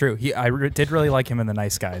 It's true. Did really like him in The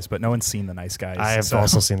Nice Guys, but no one's seen The Nice Guys. I have so-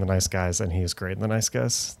 also seen The Nice Guys, and he is great in The Nice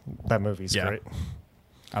Guys. That movie's great.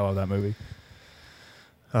 I love that movie.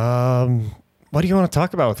 What do you want to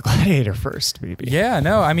talk about with Gladiator first, BB? Yeah,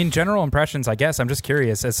 no, I mean, general impressions, I guess. I'm just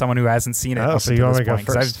curious as someone who hasn't seen it. Oh, up so you until want this me to go point,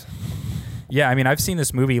 'cause first? I've seen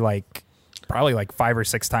this movie probably 5 or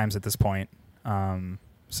 6 times at this point.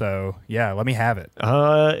 So yeah, let me have it.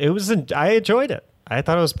 I enjoyed it. I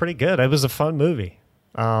thought it was pretty good. It was a fun movie.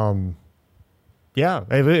 Yeah,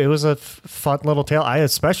 it was a fun little tale. I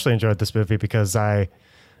especially enjoyed this movie because I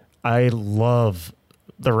love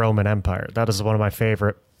the Roman Empire. That is one of my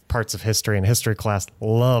favorite parts of history, and history class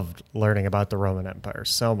loved learning about the Roman Empire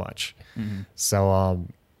so much. Mm-hmm. So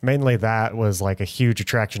mainly that was like a huge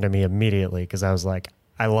attraction to me immediately, because I was like,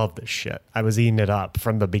 I love this shit. I was eating it up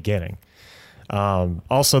from the beginning.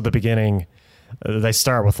 Also, the beginning, they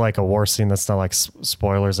start with like a war scene. That's not like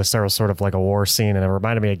spoilers. They start with sort of like a war scene, and it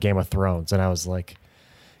reminded me of Game of Thrones. And I was like,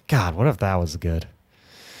 God, what if that was good?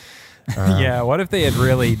 Yeah, what if they had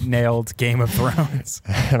really nailed Game of Thrones?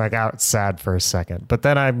 And I got sad for a second, but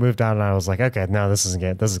then I moved on and I was like, okay, no, this isn't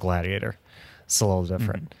good. This is Gladiator. It's a little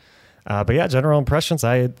different. But yeah, general impressions.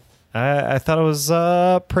 I thought it was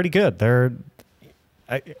pretty good. There's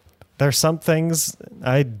some things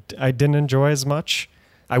I didn't enjoy as much.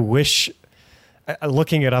 I wish,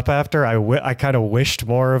 looking it up after, I kind of wished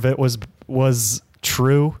more of it was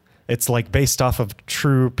true. It's like based off of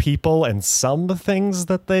true people and some things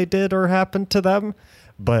that they did or happened to them,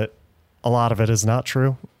 but a lot of it is not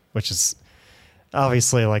true, which is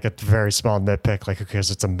obviously like a very small nitpick. Like, who cares?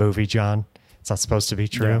 It's a movie, John. It's not supposed to be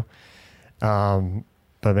true. Yeah.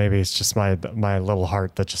 But maybe it's just my little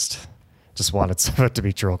heart that just wanted some of it to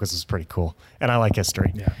be true, because it's pretty cool, and I like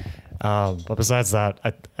history. Yeah. But besides that,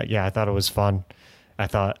 I thought it was fun. I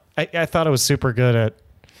thought it was super good at.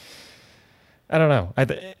 I don't know.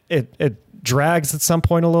 It drags at some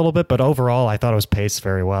point a little bit, but overall, I thought it was paced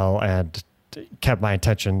very well and kept my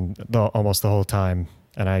attention almost the whole time,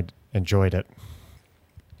 and I enjoyed it.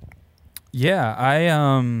 Yeah,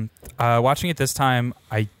 I watching it this time,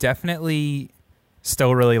 I definitely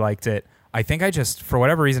still really liked it. I think for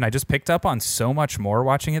whatever reason, I just picked up on so much more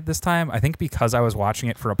watching it this time. I think because I was watching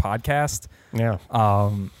it for a podcast. Yeah.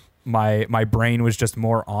 My brain was just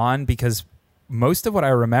more on, because most of what I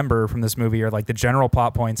remember from this movie are like the general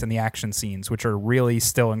plot points and the action scenes, which are really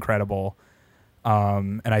still incredible.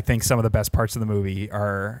 And I think some of the best parts of the movie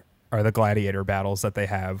are the gladiator battles that they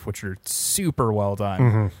have, which are super well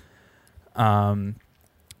done. Mm-hmm.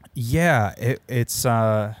 Yeah, it's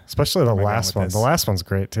especially the last one. this? The last one's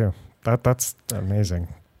great too. That's an amazing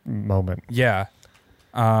moment. Yeah.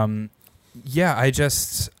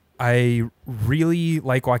 I really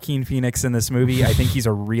like Joaquin Phoenix in this movie. I think he's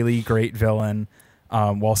a really great villain,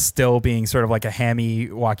 while still being sort of like a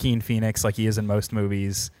hammy Joaquin Phoenix, like he is in most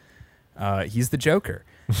movies. He's the Joker.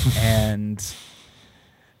 And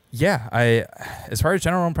yeah, as far as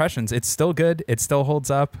general impressions, it's still good. It still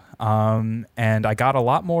holds up. And I got a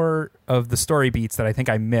lot more of the story beats that I think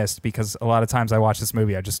I missed, because a lot of times I watch this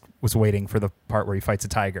movie, I just was waiting for the part where he fights a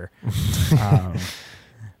tiger.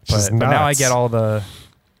 But now I get all the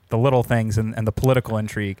little things and the political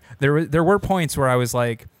intrigue. There were points where I was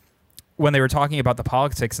like, when they were talking about the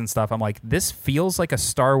politics and stuff, I'm like, this feels like a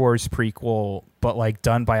Star Wars prequel, but like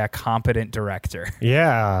done by a competent director.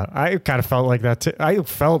 Yeah, I kind of felt like that too. I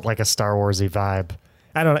felt like a Star Warsy vibe.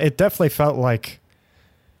 I don't know. It definitely felt like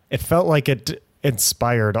it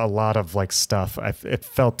inspired a lot of like stuff. It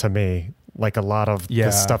felt to me like a lot of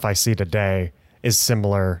the stuff I see today is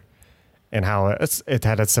similar in how it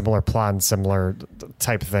had a similar plot and similar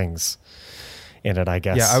type things in it, I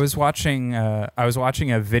guess. Yeah, I was watching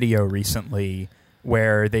a video recently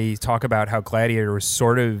where they talk about how Gladiator was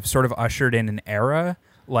sort of ushered in an era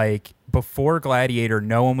like before Gladiator,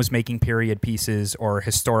 no one was making period pieces or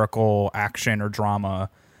historical action or drama.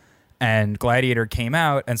 And Gladiator came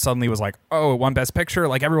out and suddenly was like, oh, it won Best Picture.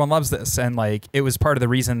 Like, everyone loves this. And like, it was part of the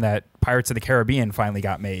reason that Pirates of the Caribbean finally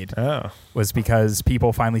got made. Was because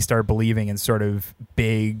people finally started believing in sort of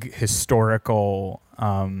big historical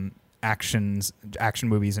action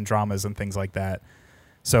movies and dramas and things like that.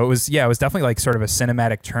 So it was definitely like sort of a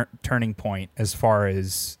cinematic turning point as far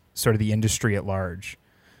as sort of the industry at large.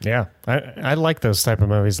 Yeah, I like those type of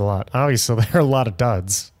movies a lot. Obviously, there are a lot of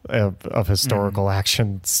duds of historical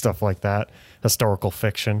action, stuff like that, historical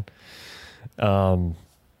fiction. But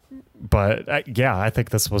I think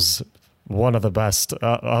this was one of the best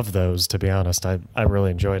of those, to be honest. I really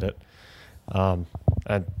enjoyed it. And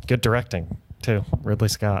good directing, too. Ridley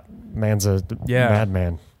Scott, man's a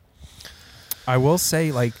madman. I will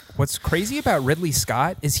say, like, what's crazy about Ridley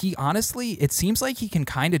Scott is he honestly, it seems like he can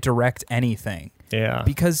kind of direct anything. Yeah.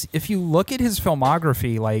 Because if you look at his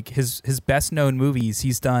filmography, like his best known movies,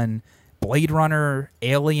 he's done Blade Runner,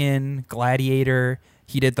 Alien, Gladiator.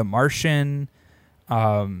 He did The Martian.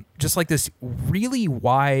 Just like this really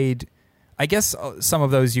wide, I guess some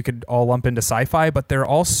of those you could all lump into sci-fi, but they're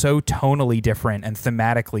all so tonally different and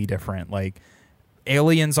thematically different. Like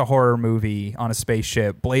Alien's a horror movie on a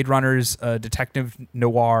spaceship. Blade Runner's a detective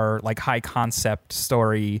noir, like high concept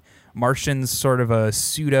story. Martian's sort of a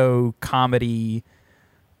pseudo comedy,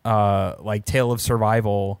 like tale of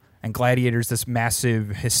survival, and Gladiator's this massive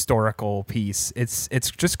historical piece. It's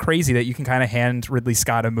just crazy that you can kind of hand Ridley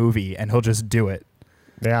Scott a movie and he'll just do it.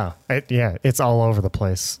 Yeah, it's all over the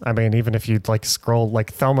place. I mean, even if you like scroll,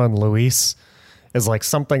 like Thelma and Louise is like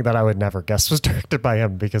something that I would never guess was directed by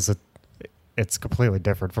him because it's completely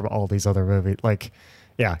different from all these other movies. Like,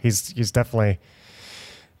 yeah, he's definitely.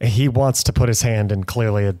 He wants to put his hand in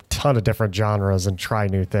clearly a ton of different genres and try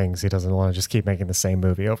new things. He doesn't want to just keep making the same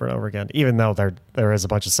movie over and over again, even though there is a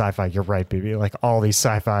bunch of sci-fi. You're right, BB. Like all these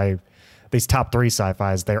sci-fi, these top 3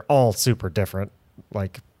 sci-fis, they're all super different.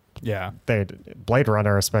 Like, yeah, Blade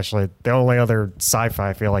Runner, especially, the only other sci-fi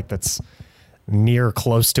I feel like that's near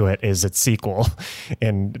close to it is its sequel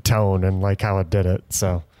in tone and like how it did it.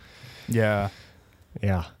 So, yeah.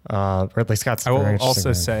 Ridley Scott's. I will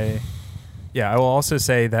also say. Yeah, I will also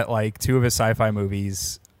say that like 2 of his sci-fi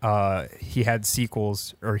movies, he had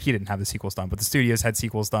sequels, or he didn't have the sequels done, but the studios had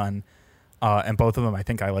sequels done, and both of them, I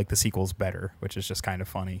think I like the sequels better, which is just kind of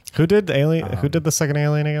funny. Who did Alien? Who did the second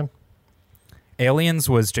Alien again? Aliens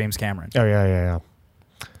was James Cameron. Oh yeah.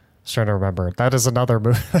 I was trying to remember. That is another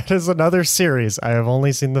movie. That is another series I have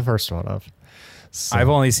only seen the first one of. So. I've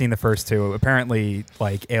only seen the first 2. Apparently,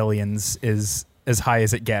 like Aliens is as high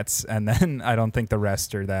as it gets, and then I don't think the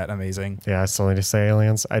rest are that amazing. Yeah, I still need to say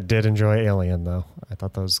Aliens. I did enjoy Alien though. I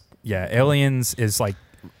thought those. Yeah, Aliens is like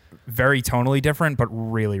very tonally different, but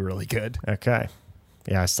really, really good. Okay.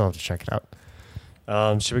 Yeah, I still have to check it out.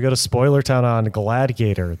 Should we go to Spoiler Town on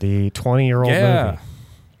Gladiator, the 20-year-old movie?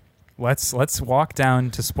 Let's walk down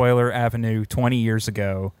to Spoiler Avenue 20 years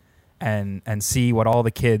ago and see what all the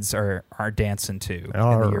kids are dancing to in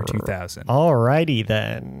the year 2000. Alrighty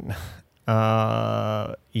then.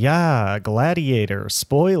 Gladiator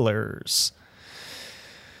spoilers.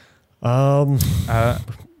 Where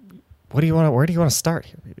do you want to start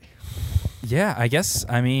here, baby? Yeah, I guess,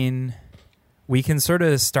 I mean, we can sort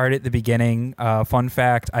of start at the beginning. Fun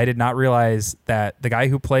fact, I did not realize that the guy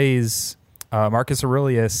who plays Marcus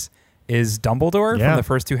Aurelius is Dumbledore from the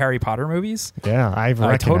first 2 Harry Potter movies. Yeah, I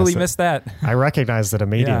totally missed that. I recognized it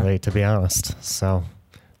immediately, to be honest. So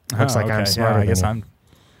looks like I'm smarter than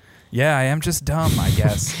you. I am just dumb, I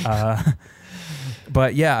guess.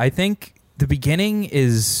 But yeah, I think the beginning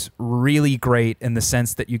is really great in the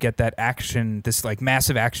sense that you get that action, this like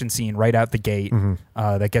massive action scene right out the gate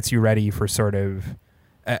that gets you ready for sort of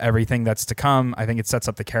everything that's to come. I think it sets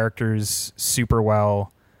up the characters super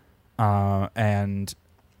well. And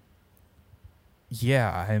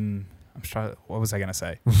yeah, I'm trying. What was I going to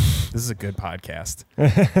say? This is a good podcast.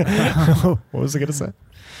 What was I going to say?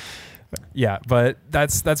 Yeah, but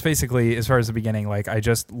that's basically as far as the beginning. Like, I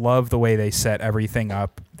just love the way they set everything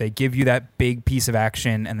up. They give you that big piece of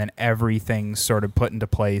action, and then everything's sort of put into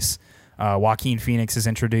place. Joaquin Phoenix is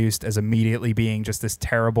introduced as immediately being just this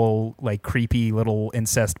terrible, like, creepy little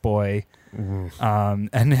incest boy.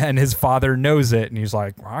 And his father knows it, and he's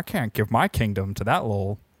like, well, I can't give my kingdom to that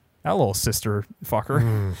little sister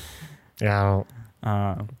fucker. Yeah.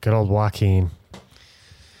 Good old Joaquin.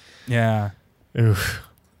 Yeah. Oof.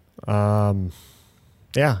 I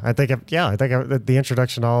think the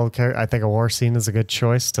introduction to I think a war scene is a good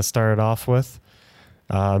choice to start it off with.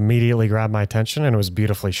 Immediately grabbed my attention, and it was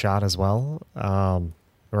beautifully shot as well.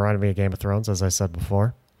 reminded me of Game of Thrones, as I said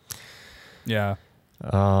before. Yeah.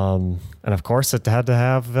 And of course, it had to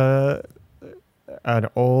have an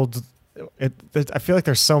old. I feel like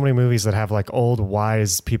there's so many movies that have like old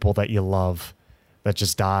wise people that you love that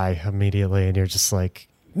just die immediately, and you're just like,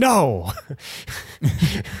 no,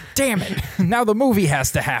 Damn it! Now the movie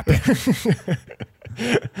has to happen.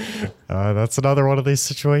 that's another one of these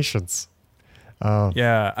situations.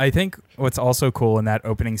 Yeah, I think what's also cool in that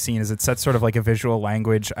opening scene is it sets sort of like a visual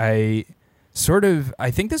language. I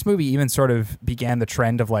think this movie even sort of began the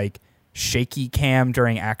trend of like shaky cam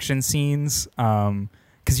during action scenes,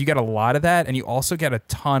 because you get a lot of that, and you also get a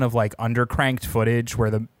ton of like undercranked footage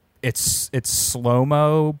where it's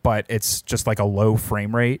slow-mo, but it's just like a low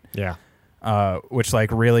frame rate. Yeah. Which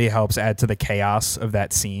like really helps add to the chaos of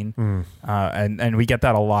that scene. And we get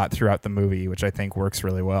that a lot throughout the movie, which I think works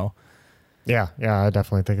really well. Yeah, I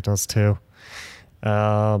definitely think it does too.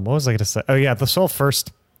 What was I going to say? Oh yeah, this whole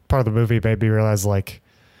first part of the movie made me realize like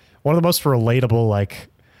one of the most relatable like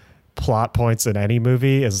plot points in any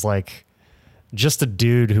movie is like just a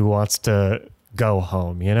dude who wants to go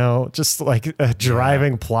home, you know, just like a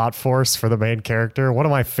driving plot force for the main character. One of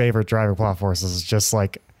my favorite driving plot forces is just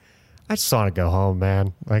like, I just want to go home,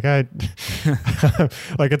 man. Like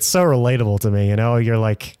like it's so relatable to me, you know. You're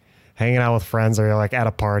like hanging out with friends, or you're like at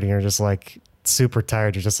a party, and you're just like super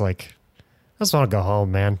tired. You're just like, I just want to go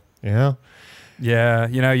home, man. You know? Yeah,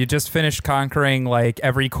 you know, you just finished conquering like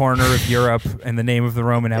every corner of Europe in the name of the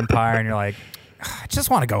Roman Empire, and you're like, I just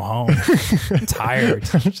want to go home. I'm tired.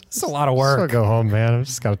 It's a lot of work. I just want to go home, man. I'm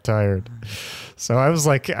just kind of tired. So I was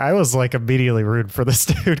like immediately rooting for this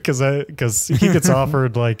dude because he gets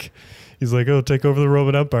offered like, he's like, oh, take over the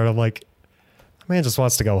Roman Empire. And I'm like, man just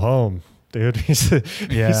wants to go home, dude. He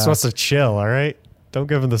just wants to chill. All right, don't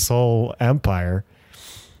give him this whole empire.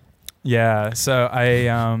 Yeah. So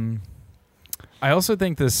I also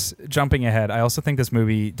think jumping ahead, I also think this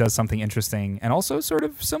movie does something interesting and also sort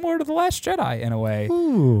of similar to The Last Jedi in a way.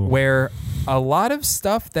 Ooh. Where a lot of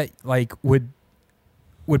stuff that like would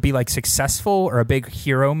be like successful or a big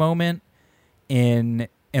hero moment in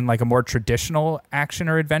like a more traditional action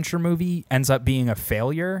or adventure movie ends up being a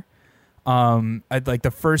failure. I'd like the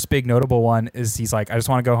first big notable one is he's like, I just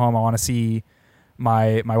want to go home. I want to see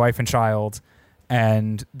my wife and child.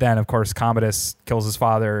 And then, of course, Commodus kills his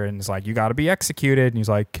father and is like, you got to be executed. And he's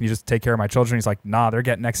like, can you just take care of my children? He's like, nah, they're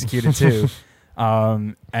getting executed too.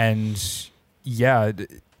 And yeah,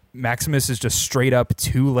 Maximus is just straight up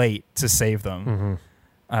too late to save them.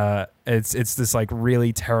 Mm-hmm. It's this like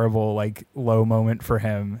really terrible, like low moment for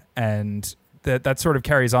him. And that sort of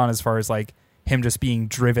carries on as far as like him just being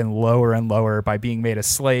driven lower and lower by being made a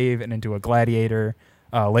slave and into a gladiator.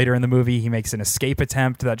 Later in the movie, he makes an escape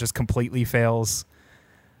attempt that just completely fails.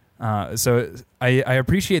 So I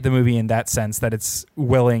appreciate the movie in that sense, that it's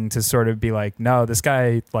willing to sort of be like, no, this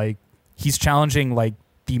guy, like, he's challenging like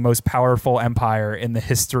the most powerful empire in the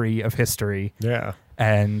history of history. Yeah.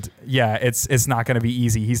 And yeah, it's not going to be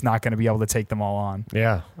easy. He's not going to be able to take them all on.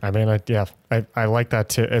 Yeah. I mean, I like that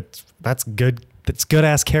too. That's good. It's good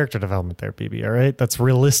ass character development there, BB. All right. That's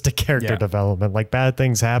realistic character development. Like bad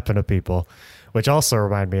things happen to people. Which also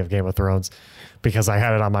reminded me of Game of Thrones because I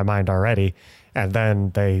had it on my mind already. And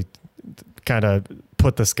then they kind of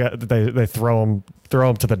put this guy, they throw him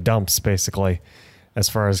to the dumps, basically, as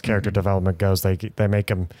far as character development goes. They make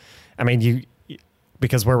him, I mean,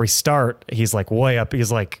 because where we start, he's like way up,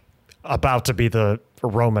 he's like about to be the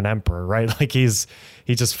Roman emperor, right? Like he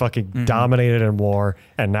just fucking dominated in war.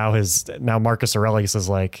 And now Marcus Aurelius is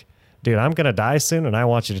like, dude, I'm going to die soon, and I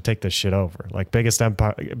want you to take this shit over. Like, biggest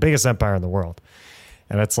empire in the world.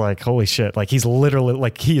 And it's like, holy shit. Like, he's literally,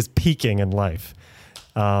 like, he is peaking in life.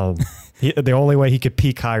 The only way he could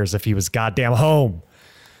peak higher is if he was goddamn home.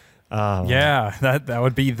 Yeah, that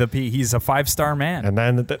would be the peak. He's a 5-star man. And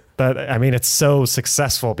then, I mean, it's so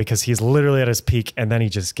successful because he's literally at his peak, and then he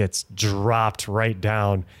just gets dropped right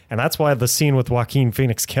down. And that's why the scene with Joaquin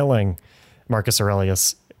Phoenix killing Marcus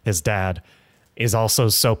Aurelius, his dad, is also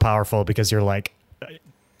so powerful because you're like,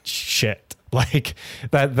 shit. Like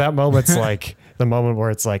that moment's like the moment where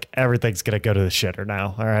it's like everything's gonna go to the shitter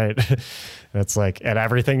now. All right. And it's like, and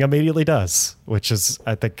everything immediately does, which is,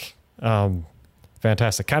 I think,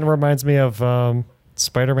 fantastic. Kind of reminds me of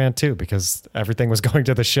Spider-Man 2 because everything was going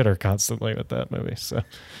to the shitter constantly with that movie. So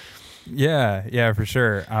yeah, for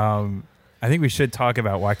sure. I think we should talk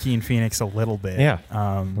about Joaquin Phoenix a little bit. Yeah,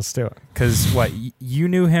 let's do it. Because you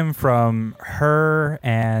knew him from Her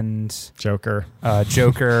and Joker,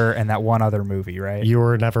 and that one other movie, right? You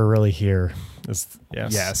Were Never Really Here.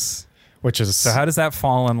 Yes. Which is, so how does that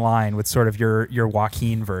fall in line with sort of your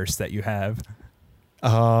Joaquin verse that you have?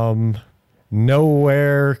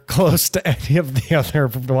 nowhere close to any of the other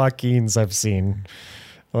Joaquins I've seen.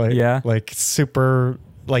 Like super,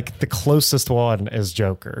 like the closest one is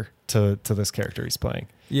Joker to this character he's playing.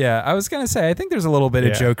 Yeah, I was going to say, I think there's a little bit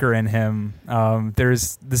of Joker in him.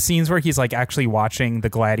 There's the scenes where he's like actually watching the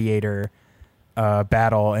gladiator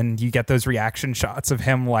battle, and you get those reaction shots of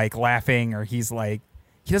him like laughing, or he's like,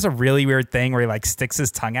 he does a really weird thing where he like sticks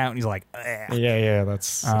his tongue out and he's like, ugh. Yeah, that's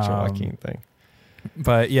such a Joaquin thing.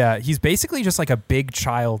 But yeah, he's basically just like a big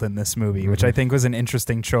child in this movie, which I think was an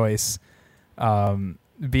interesting choice.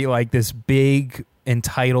 Be like this big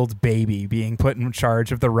entitled baby being put in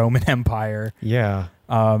charge of the Roman Empire. Yeah.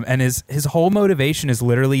 And his whole motivation is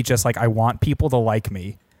literally just like, I want people to like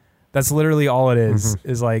me. That's literally all it is.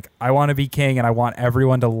 Is like, I want to be king and I want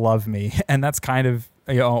everyone to love me. And that's kind of,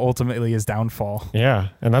 you know, ultimately his downfall. Yeah.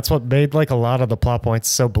 And that's what made like a lot of the plot points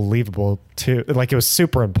so believable too. Like it was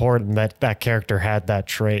super important that that character had that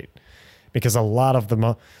trait, because a lot of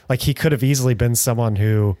the like he could have easily been someone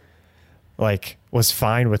who like was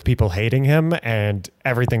fine with people hating him and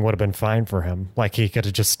everything would have been fine for him. Like he could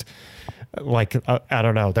have just like, I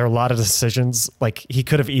don't know. There are a lot of decisions. Like he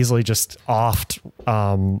could have easily just offed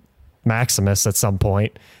Maximus at some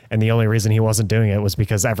point, and the only reason he wasn't doing it was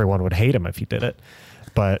because everyone would hate him if he did it.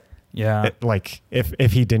 But yeah, like if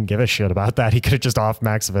he didn't give a shit about that, he could have just offed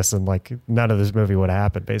Maximus and like none of this movie would have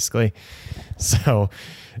happened basically. So,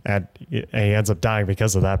 and he ends up dying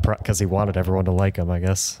because of that, because he wanted everyone to like him, I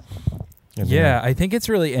guess. And yeah, I think it's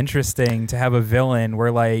really interesting to have a villain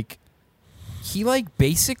where like he like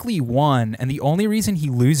basically won, and the only reason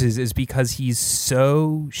he loses is because he's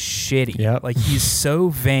so shitty. Yep. Like he's so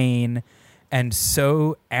vain and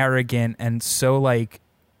so arrogant and so like,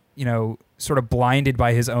 you know, sort of blinded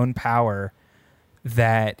by his own power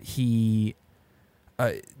that he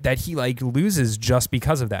like loses just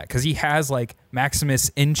because of that. Because he has like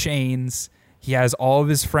Maximus in chains, he has all of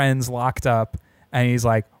his friends locked up, and he's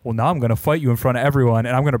like, well, now I'm going to fight you in front of everyone,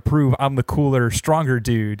 and I'm going to prove I'm the cooler, stronger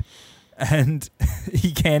dude. And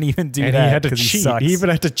he can't even do and that. He had to cheat. He even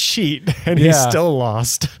had to cheat, and he still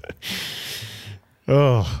lost.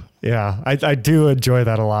 Oh, yeah. I do enjoy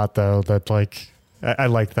that a lot, though. That like, I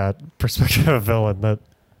like that perspective of a villain. That,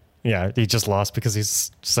 yeah, he just lost because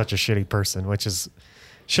he's such a shitty person, which is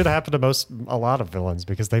should happen to a lot of villains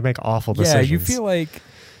because they make awful decisions. Yeah,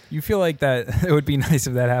 you feel like that it would be nice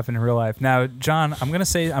if that happened in real life. Now, John,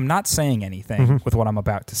 I'm not saying anything with what I'm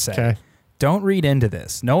about to say. Okay. Don't read into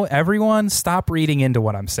this. No, everyone stop reading into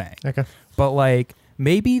what I'm saying. Okay. But like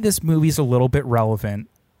maybe this movie's a little bit relevant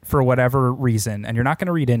for whatever reason, and you're not going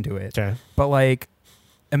to read into it. Okay. But like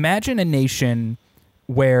imagine a nation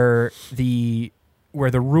where the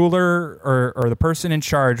ruler or the person in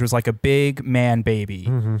charge was like a big man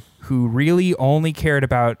baby who really only cared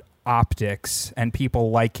about optics and people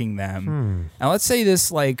liking them. Now let's say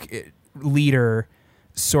this like leader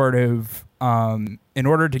sort of in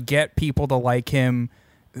order to get people to like him,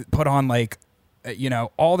 put on like, you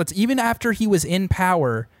know, all that's even after he was in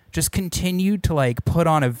power, just continued to like put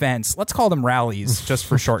on events. Let's call them rallies just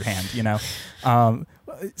for shorthand, you know.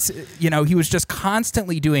 You know, he was just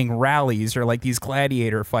constantly doing rallies or like these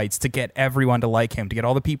gladiator fights to get everyone to like him, to get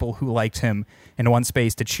all the people who liked him in one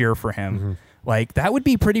space to cheer for him. Like that would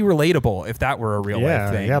be pretty relatable if that were a real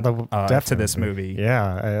life thing. To this movie.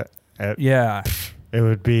 Yeah. Yeah. It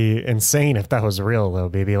would be insane if that was real, though,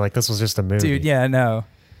 baby. Like, this was just a movie. Dude, yeah, no.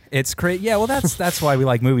 It's crazy. Yeah, well, that's why we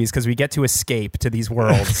like movies, because we get to escape to these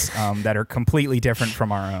worlds that are completely different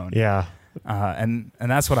from our own. Yeah. And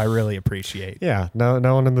that's what I really appreciate. Yeah. No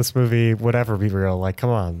one in this movie would ever be real. Like, come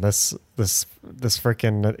on. This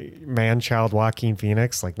freaking man-child Joaquin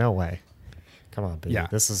Phoenix? Like, no way. Come on, baby. Yeah.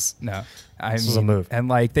 This is a movie. And,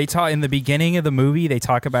 like, they talk in the beginning of the movie, they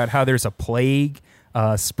talk about how there's a plague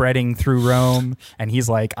spreading through Rome, and he's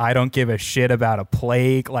like, I don't give a shit about a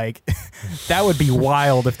plague. Like, that would be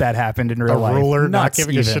wild if that happened in real life. A ruler not Nuts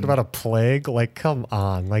giving a shit about a plague? Like, come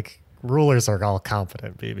on. Like, rulers are all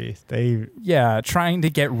competent, baby. Trying to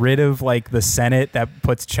get rid of like the Senate that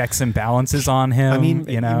puts checks and balances on him. I mean,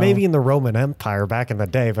 you know, maybe in the Roman Empire back in the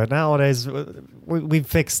day, but nowadays we've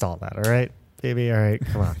fixed all that. All right, baby. All right,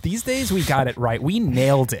 come on. These days we got it right. We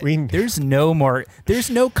nailed it. There's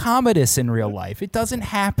no Commodus in real life. It doesn't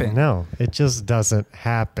happen. No, it just doesn't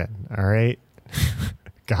happen. All right.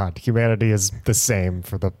 God, humanity is the same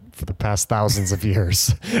for the past thousands of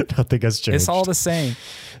years. Nothing has changed. It's all the same.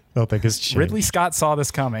 Nothing has changed. Ridley Scott saw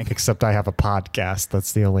this coming. Except I have a podcast.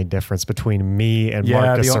 That's the only difference between me and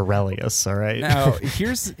Marcus Aurelius. All right. Now,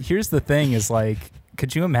 here's the thing: is like,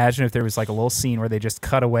 could you imagine if there was like a little scene where they just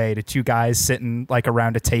cut away to two guys sitting like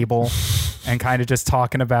around a table and kind of just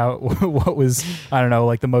talking about what was, I don't know,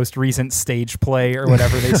 like the most recent stage play or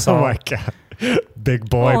whatever they saw. Oh my God. Big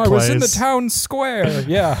boy I plays. was in the town square.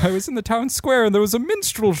 Yeah, I was in the town square and there was a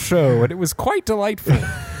minstrel show and it was quite delightful.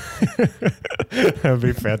 That would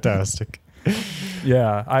be fantastic.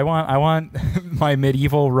 Yeah, I want my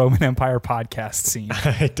medieval Roman Empire podcast scene.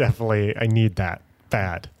 I need that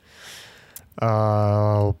bad.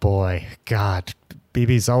 Oh boy, God,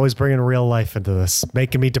 BB's always bringing real life into this,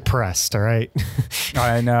 making me depressed. All right.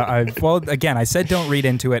 I know. Well, again, I said don't read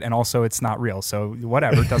into it, and also it's not real, so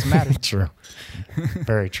whatever, it doesn't matter. True.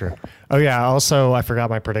 Very true. Oh yeah. Also, I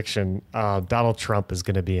forgot my prediction. Donald Trump is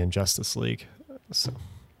going to be in Justice League. So.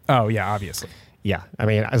 Oh yeah, obviously. Yeah, I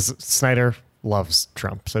mean, as Snyder loves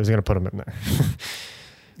Trump, so he's going to put him in there.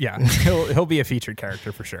 Yeah, he'll be a featured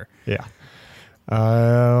character for sure. Yeah.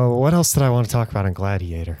 What else did I want to talk about in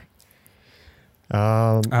Gladiator?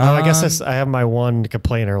 I guess I have my one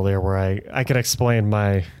complaint earlier where I could explain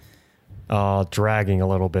my dragging a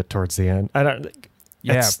little bit towards the end. I don't.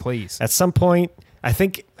 Yeah, please. At some point, I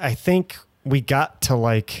think we got to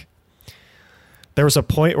like. There was a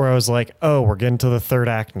point where I was like, "Oh, we're getting to the third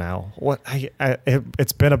act now."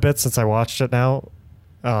 It's been a bit since I watched it now,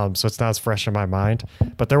 so it's not as fresh in my mind.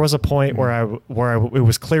 But there was a point where it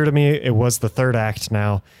was clear to me it was the third act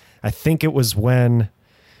now. I think it was when,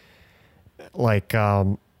 like,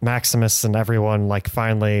 Maximus and everyone like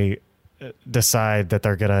finally decide that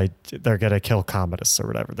they're gonna kill Commodus or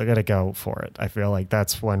whatever. They're gonna go for it. I feel like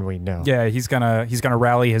that's when we know. Yeah, he's gonna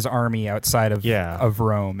rally his army outside of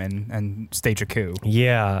Rome and stage a coup.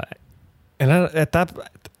 Yeah, and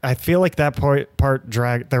I feel like that part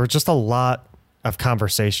dragged. There was just a lot of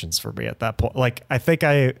conversations for me at that point. Like I think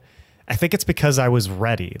it's because I was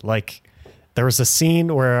ready. Like there was a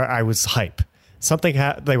scene where I was hype. Something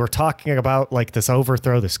they were talking about like this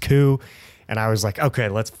overthrow, this coup. And I was like, okay,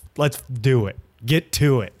 let's do it. Get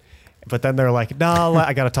to it. But then they're like, no,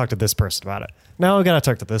 I got to talk to this person about it. Now I got to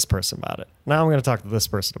talk to this person about it. Now I'm going to talk to this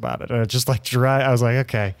person about it. And it just like dry. I was like,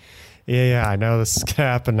 okay, yeah, I know this is going to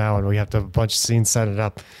happen now. And we have to have a bunch of scenes set it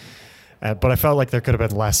up. But I felt like there could have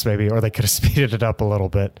been less maybe, or they could have speeded it up a little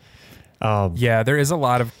bit. Yeah, there is a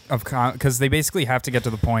lot of because they basically have to get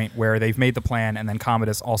to the point where they've made the plan, and then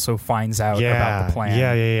Commodus also finds out about the plan.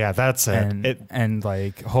 Yeah. That's it. And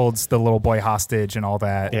like holds the little boy hostage and all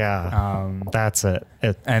that. Yeah, that's it.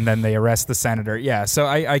 And then they arrest the senator. Yeah, so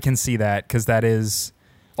I can see that because that is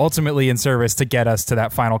ultimately in service to get us to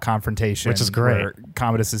that final confrontation, which is great. Where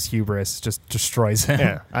Commodus's hubris just destroys him.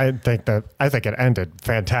 Yeah, I think it ended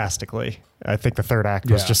fantastically. I think the third act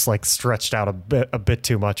was just like stretched out a bit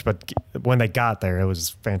too much, but when they got there, it was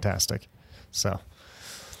fantastic. So,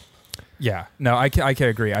 yeah, no, I can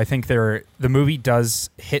agree. I think the movie does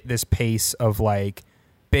hit this pace of like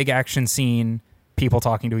big action scene, people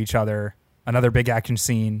talking to each other, another big action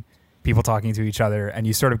scene, people talking to each other, and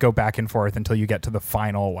you sort of go back and forth until you get to the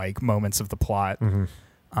final like moments of the plot.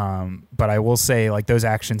 Mm-hmm. But I will say, like, those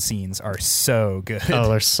action scenes are so good. Oh,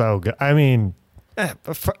 they're so good. I mean,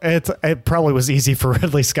 it probably was easy for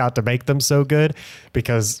Ridley Scott to make them so good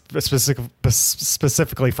because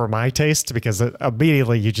specifically for my taste, because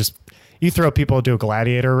immediately you throw people into a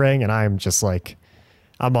gladiator ring and I'm just like,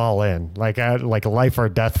 I'm all in. Like life or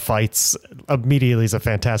death fights immediately is a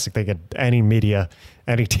fantastic thing in any media,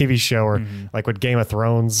 any TV show, or like when Game of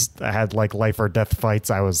Thrones had like life or death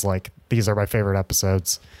fights. I was like, these are my favorite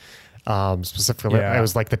episodes. Specifically, it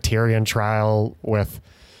was like the Tyrion trial with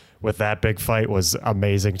that big fight was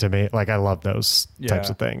amazing to me. Like I love those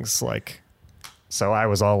types of things. Like, so I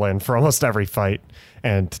was all in for almost every fight,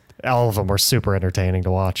 and all of them were super entertaining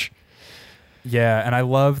to watch. Yeah, and I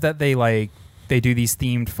love that they do these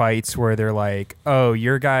themed fights where they're like, oh,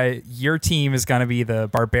 your team is going to be the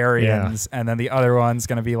barbarians, and then the other one's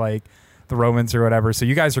going to be like the Romans or whatever. So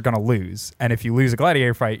you guys are going to lose. And if you lose a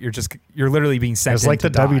gladiator fight, you're literally being sent It's like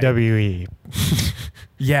the WWE.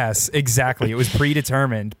 Yes, exactly. It was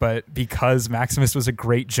predetermined, but because Maximus was a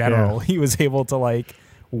great general, he was able to like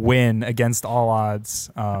win against all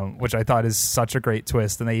odds, which I thought is such a great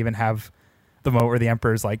twist. And they even have the moment where the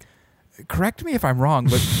emperor's like, correct me if I'm wrong,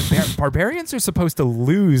 but barbarians are supposed to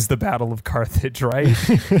lose the Battle of Carthage, right?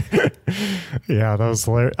 Yeah, that was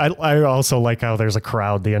hilarious. I also like how there's a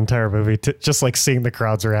crowd the entire movie. Just like seeing the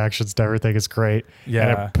crowd's reactions to everything is great.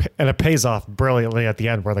 Yeah. And it pays off brilliantly at the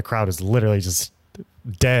end where the crowd is literally just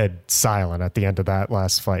dead silent at the end of that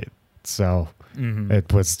last fight. So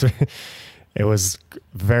it was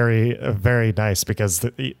very, very nice because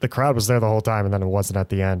the crowd was there the whole time and then it wasn't at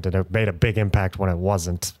the end, and it made a big impact when it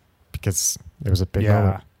wasn't, because it was a big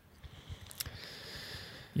moment.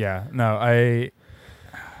 Yeah, no, I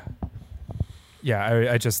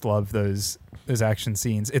just love those action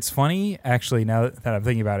scenes. It's funny, actually, now that I'm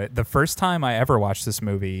thinking about it. The first time I ever watched this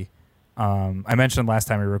movie, I mentioned last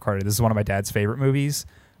time we recorded, this is one of my dad's favorite movies.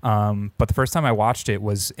 But the first time I watched it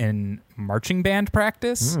was in marching band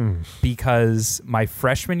practice because my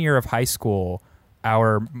freshman year of high school,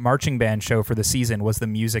 our marching band show for the season was the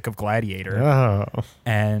music of Gladiator. Oh.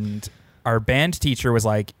 And our band teacher was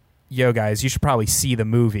like, yo guys, you should probably see the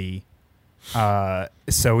movie.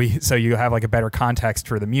 So you have like a better context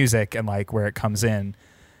for the music and like where it comes in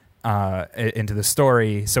into the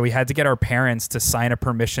story. So we had to get our parents to sign a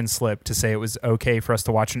permission slip to say it was okay for us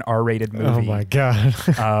to watch an R-rated movie. Oh my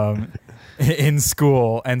God. In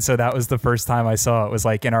school. And so that was the first time I saw it. It was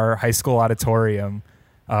like in our high school auditorium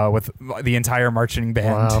with the entire marching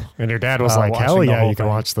band. Wow. And your dad was like, hell yeah, you can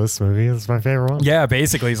watch this movie. It's my favorite one. Yeah,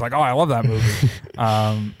 basically. He's like, oh, I love that movie.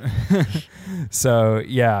 So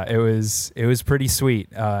yeah, it was pretty sweet.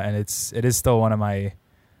 And it is still one of my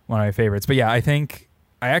favorites. But yeah, I think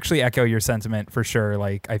I actually echo your sentiment for sure.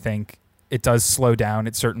 Like, I think it does slow down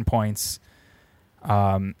at certain points.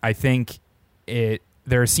 I think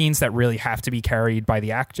there are scenes that really have to be carried by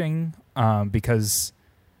the acting because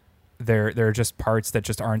there are just parts that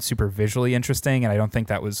just aren't super visually interesting, and I don't think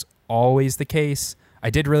that was always the case. I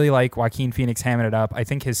did really like Joaquin Phoenix hamming it up. I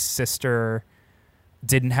think his sister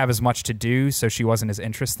didn't have as much to do, so she wasn't as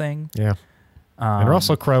interesting. Yeah. And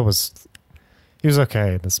Russell Crowe was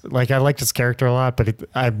okay. I liked his character a lot, but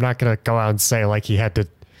I'm not going to go out and say like he had to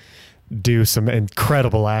do some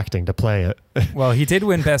incredible acting to play it. Well, he did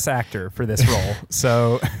win Best Actor for this role,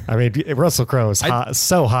 so I mean, Russell Crowe was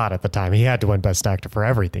so hot at the time. He had to win Best Actor for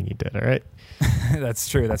everything he did. All right, that's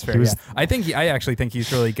true. That's fair. Yeah. I actually think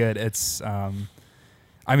he's really good. It's, I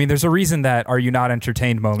mean, there's a reason that "Are You Not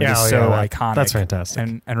Entertained" moment is so iconic. That's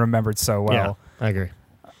fantastic and remembered so well. Yeah, I agree.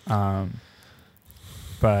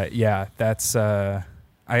 But yeah, that's I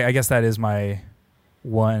guess that is my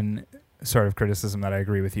one sort of criticism that I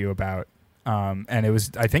agree with you about. And it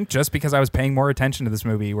was, I think, just because I was paying more attention to this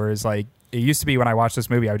movie, whereas like it used to be when I watched this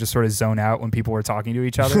movie, I would just sort of zone out when people were talking to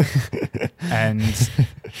each other and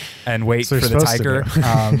wait for the tiger.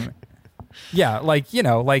 Yeah, like, you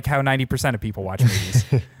know, like how 90% of people watch movies.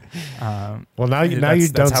 Well, now you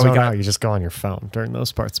don't zone out. You just go on your phone during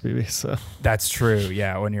those parts, BB. So that's true.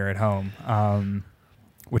 Yeah, when you're at home,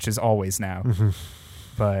 which is always now. Mm-hmm.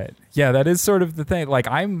 But yeah, that is sort of the thing. Like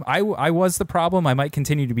I was the problem. I might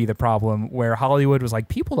continue to be the problem where Hollywood was like,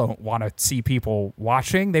 people don't want to see people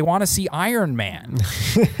watching. They want to see Iron Man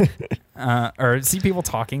or see people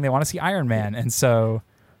talking. They want to see Iron Man. And so,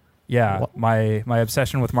 yeah, my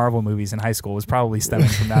obsession with Marvel movies in high school was probably stemming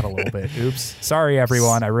from that a little bit. Oops. Sorry,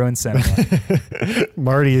 everyone. I ruined cinema.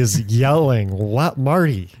 Marty is yelling. What,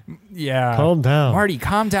 Marty? Yeah. Calm down. Marty,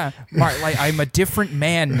 calm down. Like, I'm a different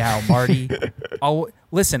man now, Marty.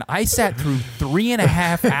 Listen, I sat through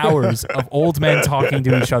 3.5 hours of old men talking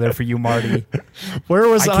to each other for you, Marty. Where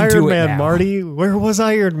was Iron Man, Marty? Where was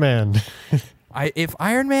Iron Man? If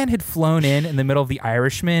Iron Man had flown in the middle of The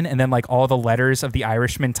Irishman and then like all the letters of the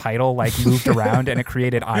Irishman title like moved around and it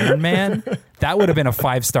created Iron Man, that would have been a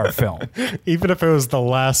 5-star film. Even if it was the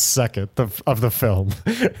last second of the film.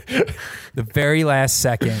 The very last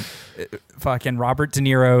second, fucking Robert De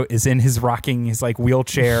Niro is in his like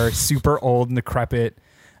wheelchair, super old and decrepit,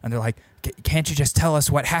 and they're like, "Can't you just tell us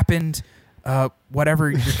what happened?"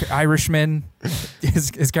 Whatever, Irishman.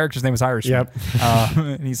 His character's name was Irishman. Yep.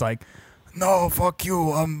 And he's like, "No, fuck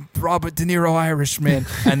you, I'm Robert De Niro, Irishman."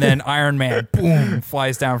 And then Iron Man, boom,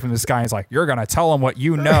 flies down from the sky and is like, "You're gonna tell him what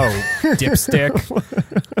you know, dipstick."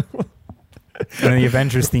 And the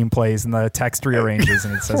Avengers theme plays and the text rearranges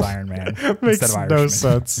and it says Iron Man Makes instead of Irishman. No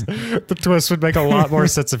sense. The twist would make a lot more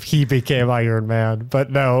sense if he became Iron Man.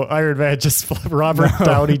 But no, Iron Man Robert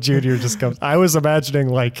Downey Jr. just comes. I was imagining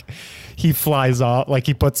like he flies off, like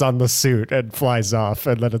he puts on the suit and flies off.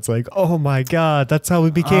 And then it's like, oh my God, that's how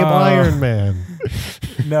he became Iron Man.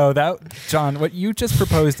 No, John, what you just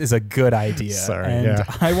proposed is a good idea. Sorry, and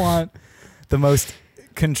I want the most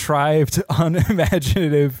contrived,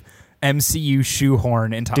 unimaginative MCU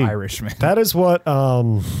shoehorn into Irishman. That is what,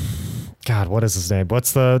 God, what is his name?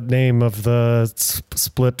 What's the name of the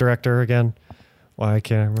Split director again? Why I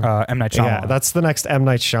can't remember. M. Night Shyamalan. Yeah, that's the next M.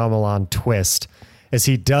 Night Shyamalan twist. Is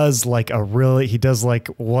he does like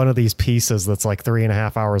one of these pieces that's like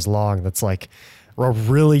 3.5 hours long. That's like a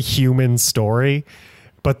really human story,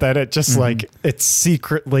 but then it just like it's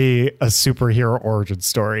secretly a superhero origin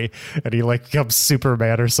story, and he like becomes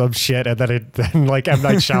Superman or some shit, and then like M.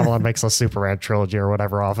 Night Shyamalan makes a Superman trilogy or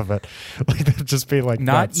whatever off of it. Like they'd just be like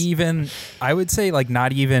I would say like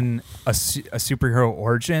not even a superhero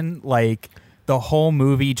origin. Like the whole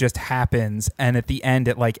movie just happens, and at the end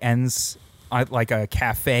it like ends at like a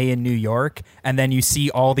cafe in New York, and then you see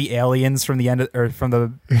all the aliens from the end from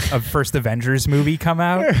the first Avengers movie come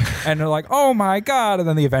out, and they're like, "Oh my god!" And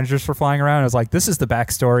then the Avengers were flying around. I was like, "This is the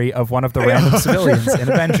backstory of one of the random civilians in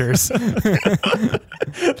Avengers."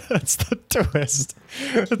 That's the twist.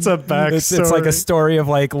 It's a backstory. It's like a story of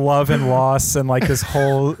like love and loss, and like this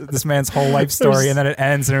man's whole life story, and then it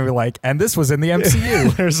ends, and we're like, "And this was in the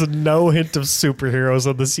MCU." There's no hint of superheroes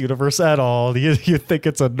in this universe at all. You think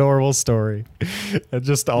it's a normal story. And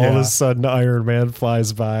just all of a sudden Iron Man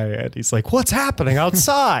flies by and he's like, "What's happening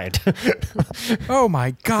outside?" Oh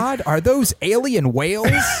my god, are those alien whales?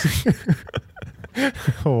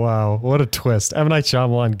 Wow, what a twist. M. Night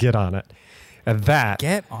Shyamalan, get on it. And that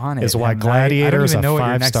get on it is why Gladiator is a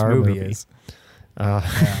 5-star movie. Is. Oh,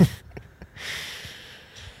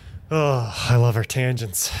 I love our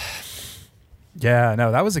tangents. Yeah,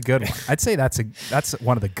 no, that was a good one. I'd say that's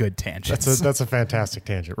one of the good tangents. That's a fantastic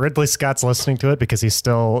tangent. Ridley Scott's listening to it because he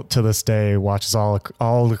still to this day watches all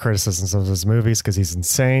the criticisms of his movies because he's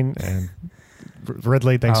insane. And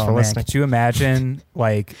Ridley, thanks for listening. Could you imagine,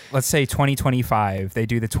 like, let's say 2025, they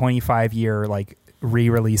do the 25-year like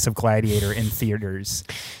re-release of Gladiator in theaters,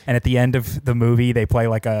 and at the end of the movie they play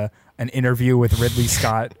like an interview with Ridley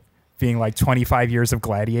Scott being like 25 years of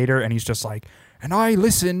Gladiator, and he's just like, "And I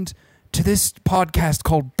listened to this podcast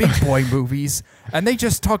called Big Boy Movies, and they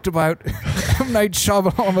just talked about M. Night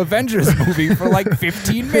Shyamalan Avengers movie for like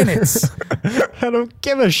 15 minutes. I don't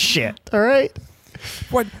give a shit, all right?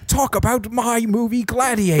 What? Talk about my movie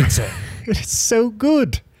Gladiator. It's so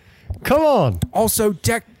good. Come on. Also,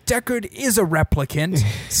 Deckard is a replicant.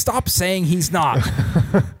 Stop saying he's not."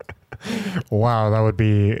 Wow, that would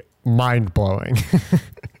be mind-blowing.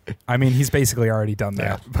 I mean, he's basically already done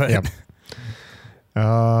that. Yeah. But Yep.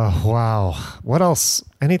 Wow. What else?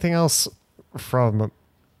 Anything else from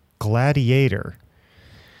Gladiator?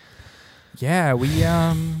 Yeah, we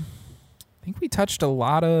think we touched a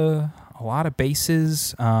lot of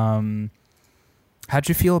bases. How'd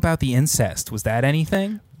you feel about the incest? Was that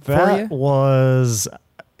anything for you? That was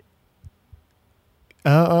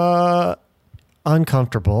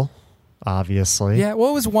uncomfortable, obviously. Yeah, well,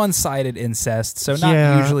 it was one-sided incest, so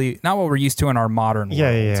not what we're used to in our modern world.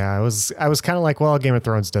 Yeah. I was kind of like, well, Game of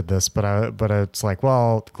Thrones did this, but it's like,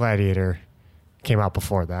 well, Gladiator came out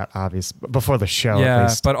before that, obviously, before the show. Yeah, at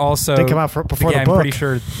least. But also didn't come out before the book. I'm pretty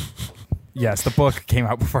sure. Yes, the book came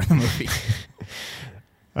out before the movie.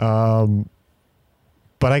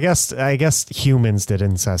 But I guess humans did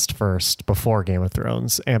incest first before Game of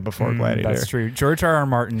Thrones and before Gladiator. That's true. George R.R.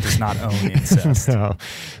 Martin does not own incest. No.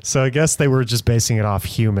 So I guess they were just basing it off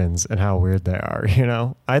humans and how weird they are, you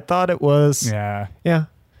know? I thought it was... Yeah. Yeah.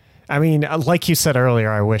 I mean, like you said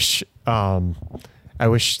earlier, I wish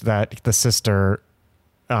that the sister,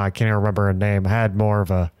 I can't even remember her name, had more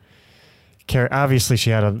of a... Obviously,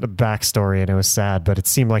 she had a backstory and it was sad, but it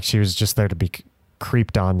seemed like she was just there to be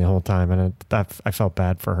creeped on the whole time, and I felt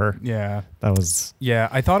bad for her. Yeah.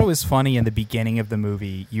 I thought it was funny in the beginning of the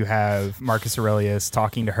movie. You have Marcus Aurelius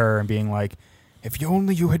talking to her and being like, "If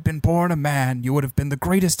you had been born a man, you would have been the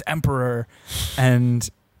greatest emperor." And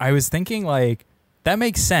I was thinking, like, that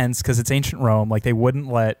makes sense because it's ancient Rome. Like, they wouldn't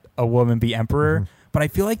let a woman be emperor. Mm-hmm. But I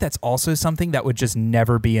feel like that's also something that would just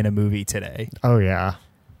never be in a movie today. Oh, yeah.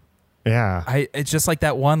 Yeah. It's just like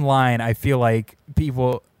that one line. I feel like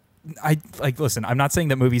people... listen, I'm not saying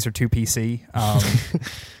that movies are too PC.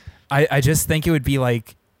 I just think it would be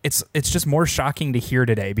like, it's just more shocking to hear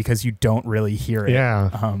today because you don't really hear it.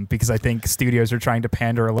 Yeah. Because I think studios are trying to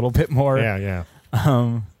pander a little bit more. Yeah.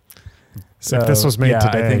 So if this was made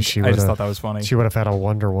today, I just thought that was funny. She would have had a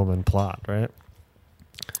Wonder Woman plot, right?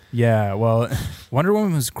 Yeah, well, Wonder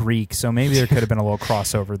Woman was Greek, so maybe there could have been a little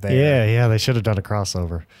crossover there. Yeah, they should have done a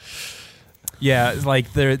crossover. Yeah,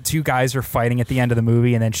 like the two guys are fighting at the end of the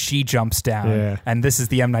movie, and then she jumps down, and this is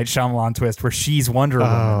the M. Night Shyamalan twist where she's Wonder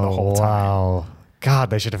Woman the whole time. Wow. God,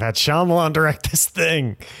 they should have had Shyamalan direct this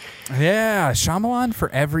thing. Yeah, Shyamalan for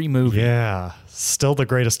every movie. Yeah. Still the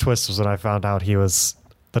greatest twist was when I found out he was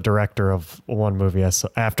the director of one movie,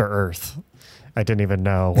 After Earth. I didn't even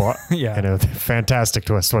know. Yeah. Fantastic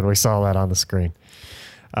twist when we saw that on the screen.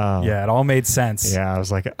 Yeah, it all made sense. Yeah, I was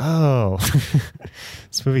like, oh,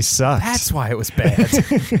 this movie sucks. That's why it was bad.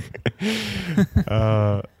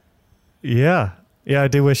 Yeah. Yeah, I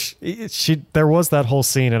do wish there was that whole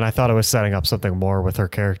scene, and I thought it was setting up something more with her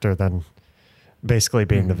character than basically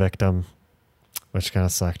being the victim, which kind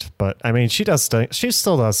of sucked. But I mean, she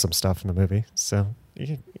still does some stuff in the movie, so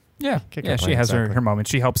yeah, she has her moment.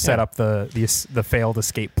 She helps set up the failed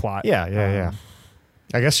escape plot. Yeah.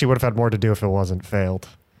 I guess she would have had more to do if it wasn't failed.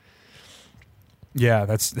 Yeah,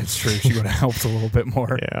 that's true. She would have helped a little bit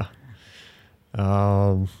more. Yeah.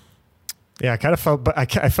 Yeah, I kind of felt, but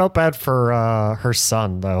I felt bad for her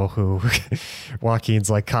son though, who Joaquin's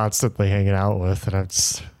like constantly hanging out with, and I'm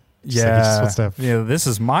just this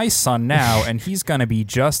is my son now, and he's gonna be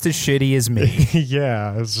just as shitty as me.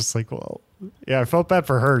 Yeah, I was just like, well, yeah, I felt bad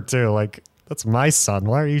for her too. Like, that's my son.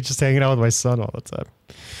 Why are you just hanging out with my son all the time?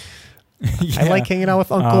 I like hanging out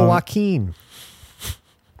with Uncle Joaquin.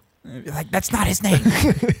 Like, that's not his name.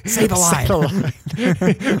 Say the line.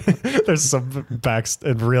 There's some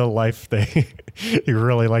in real life thing. He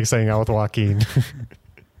really likes hanging out with Joaquin.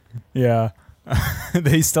 Yeah.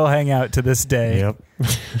 They still hang out to this day. Yep.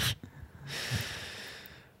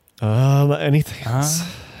 Anything else?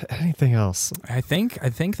 Anything else? I think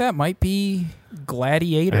that might be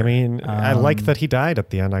Gladiator. I mean, I like that he died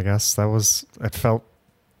at the end, I guess. It felt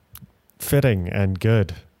fitting and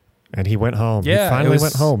good. And he went home. Yeah, he finally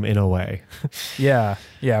went home in a way. Yeah.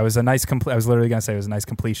 It was a nice I was literally going to say it was a nice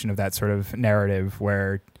completion of that sort of narrative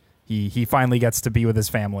where he finally gets to be with his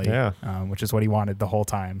family, which is what he wanted the whole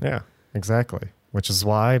time. Yeah, exactly. Which is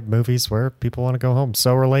why movies where people want to go home,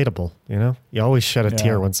 so relatable, you know? You always shed a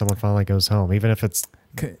tear when someone finally goes home, even if it's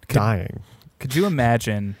dying. Could you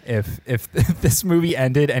imagine if this movie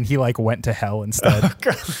ended and he like went to hell instead?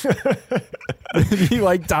 He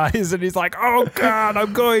like dies and he's like, oh God,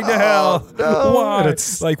 I'm going to hell. No. Why?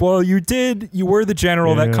 It's like, well, you were the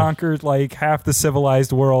general that conquered like half the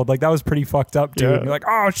civilized world. Like, that was pretty fucked up, dude. And you're like,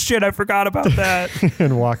 oh shit, I forgot about that.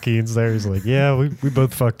 And Joaquin's there. He's like, yeah, we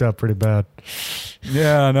both fucked up pretty bad.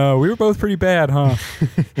 Yeah, no, we were both pretty bad, huh?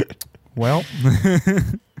 Well.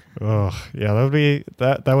 Oh, yeah,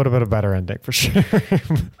 that would have been a better ending for sure.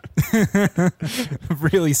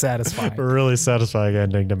 Really satisfying. A really satisfying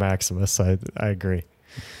ending to Maximus. I agree.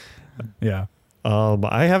 Yeah.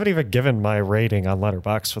 I haven't even given my rating on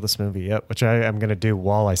Letterboxd for this movie yet, which I am going to do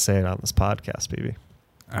while I say it on this podcast, BB.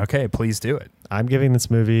 Okay, please do it. I'm giving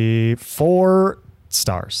this movie 4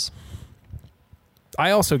 stars.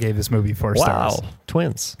 I also gave this movie 4 stars. Wow,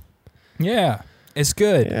 twins. Yeah, it's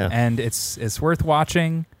good, and it's worth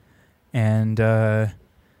watching. And that's,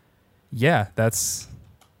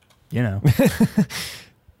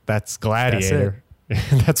 that's Gladiator.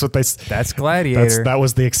 That's what That's Gladiator. That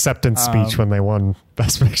was the acceptance speech when they won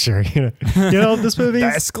Best Picture. This movie.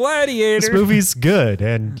 That's Gladiator. This movie's good,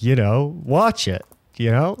 and watch it.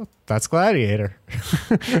 That's Gladiator.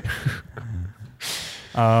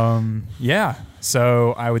 Yeah.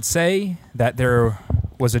 So I would say that there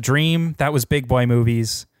was a dream. That was Big Boy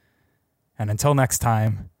Movies. And until next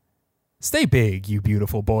time. Stay big, you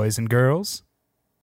beautiful boys and girls.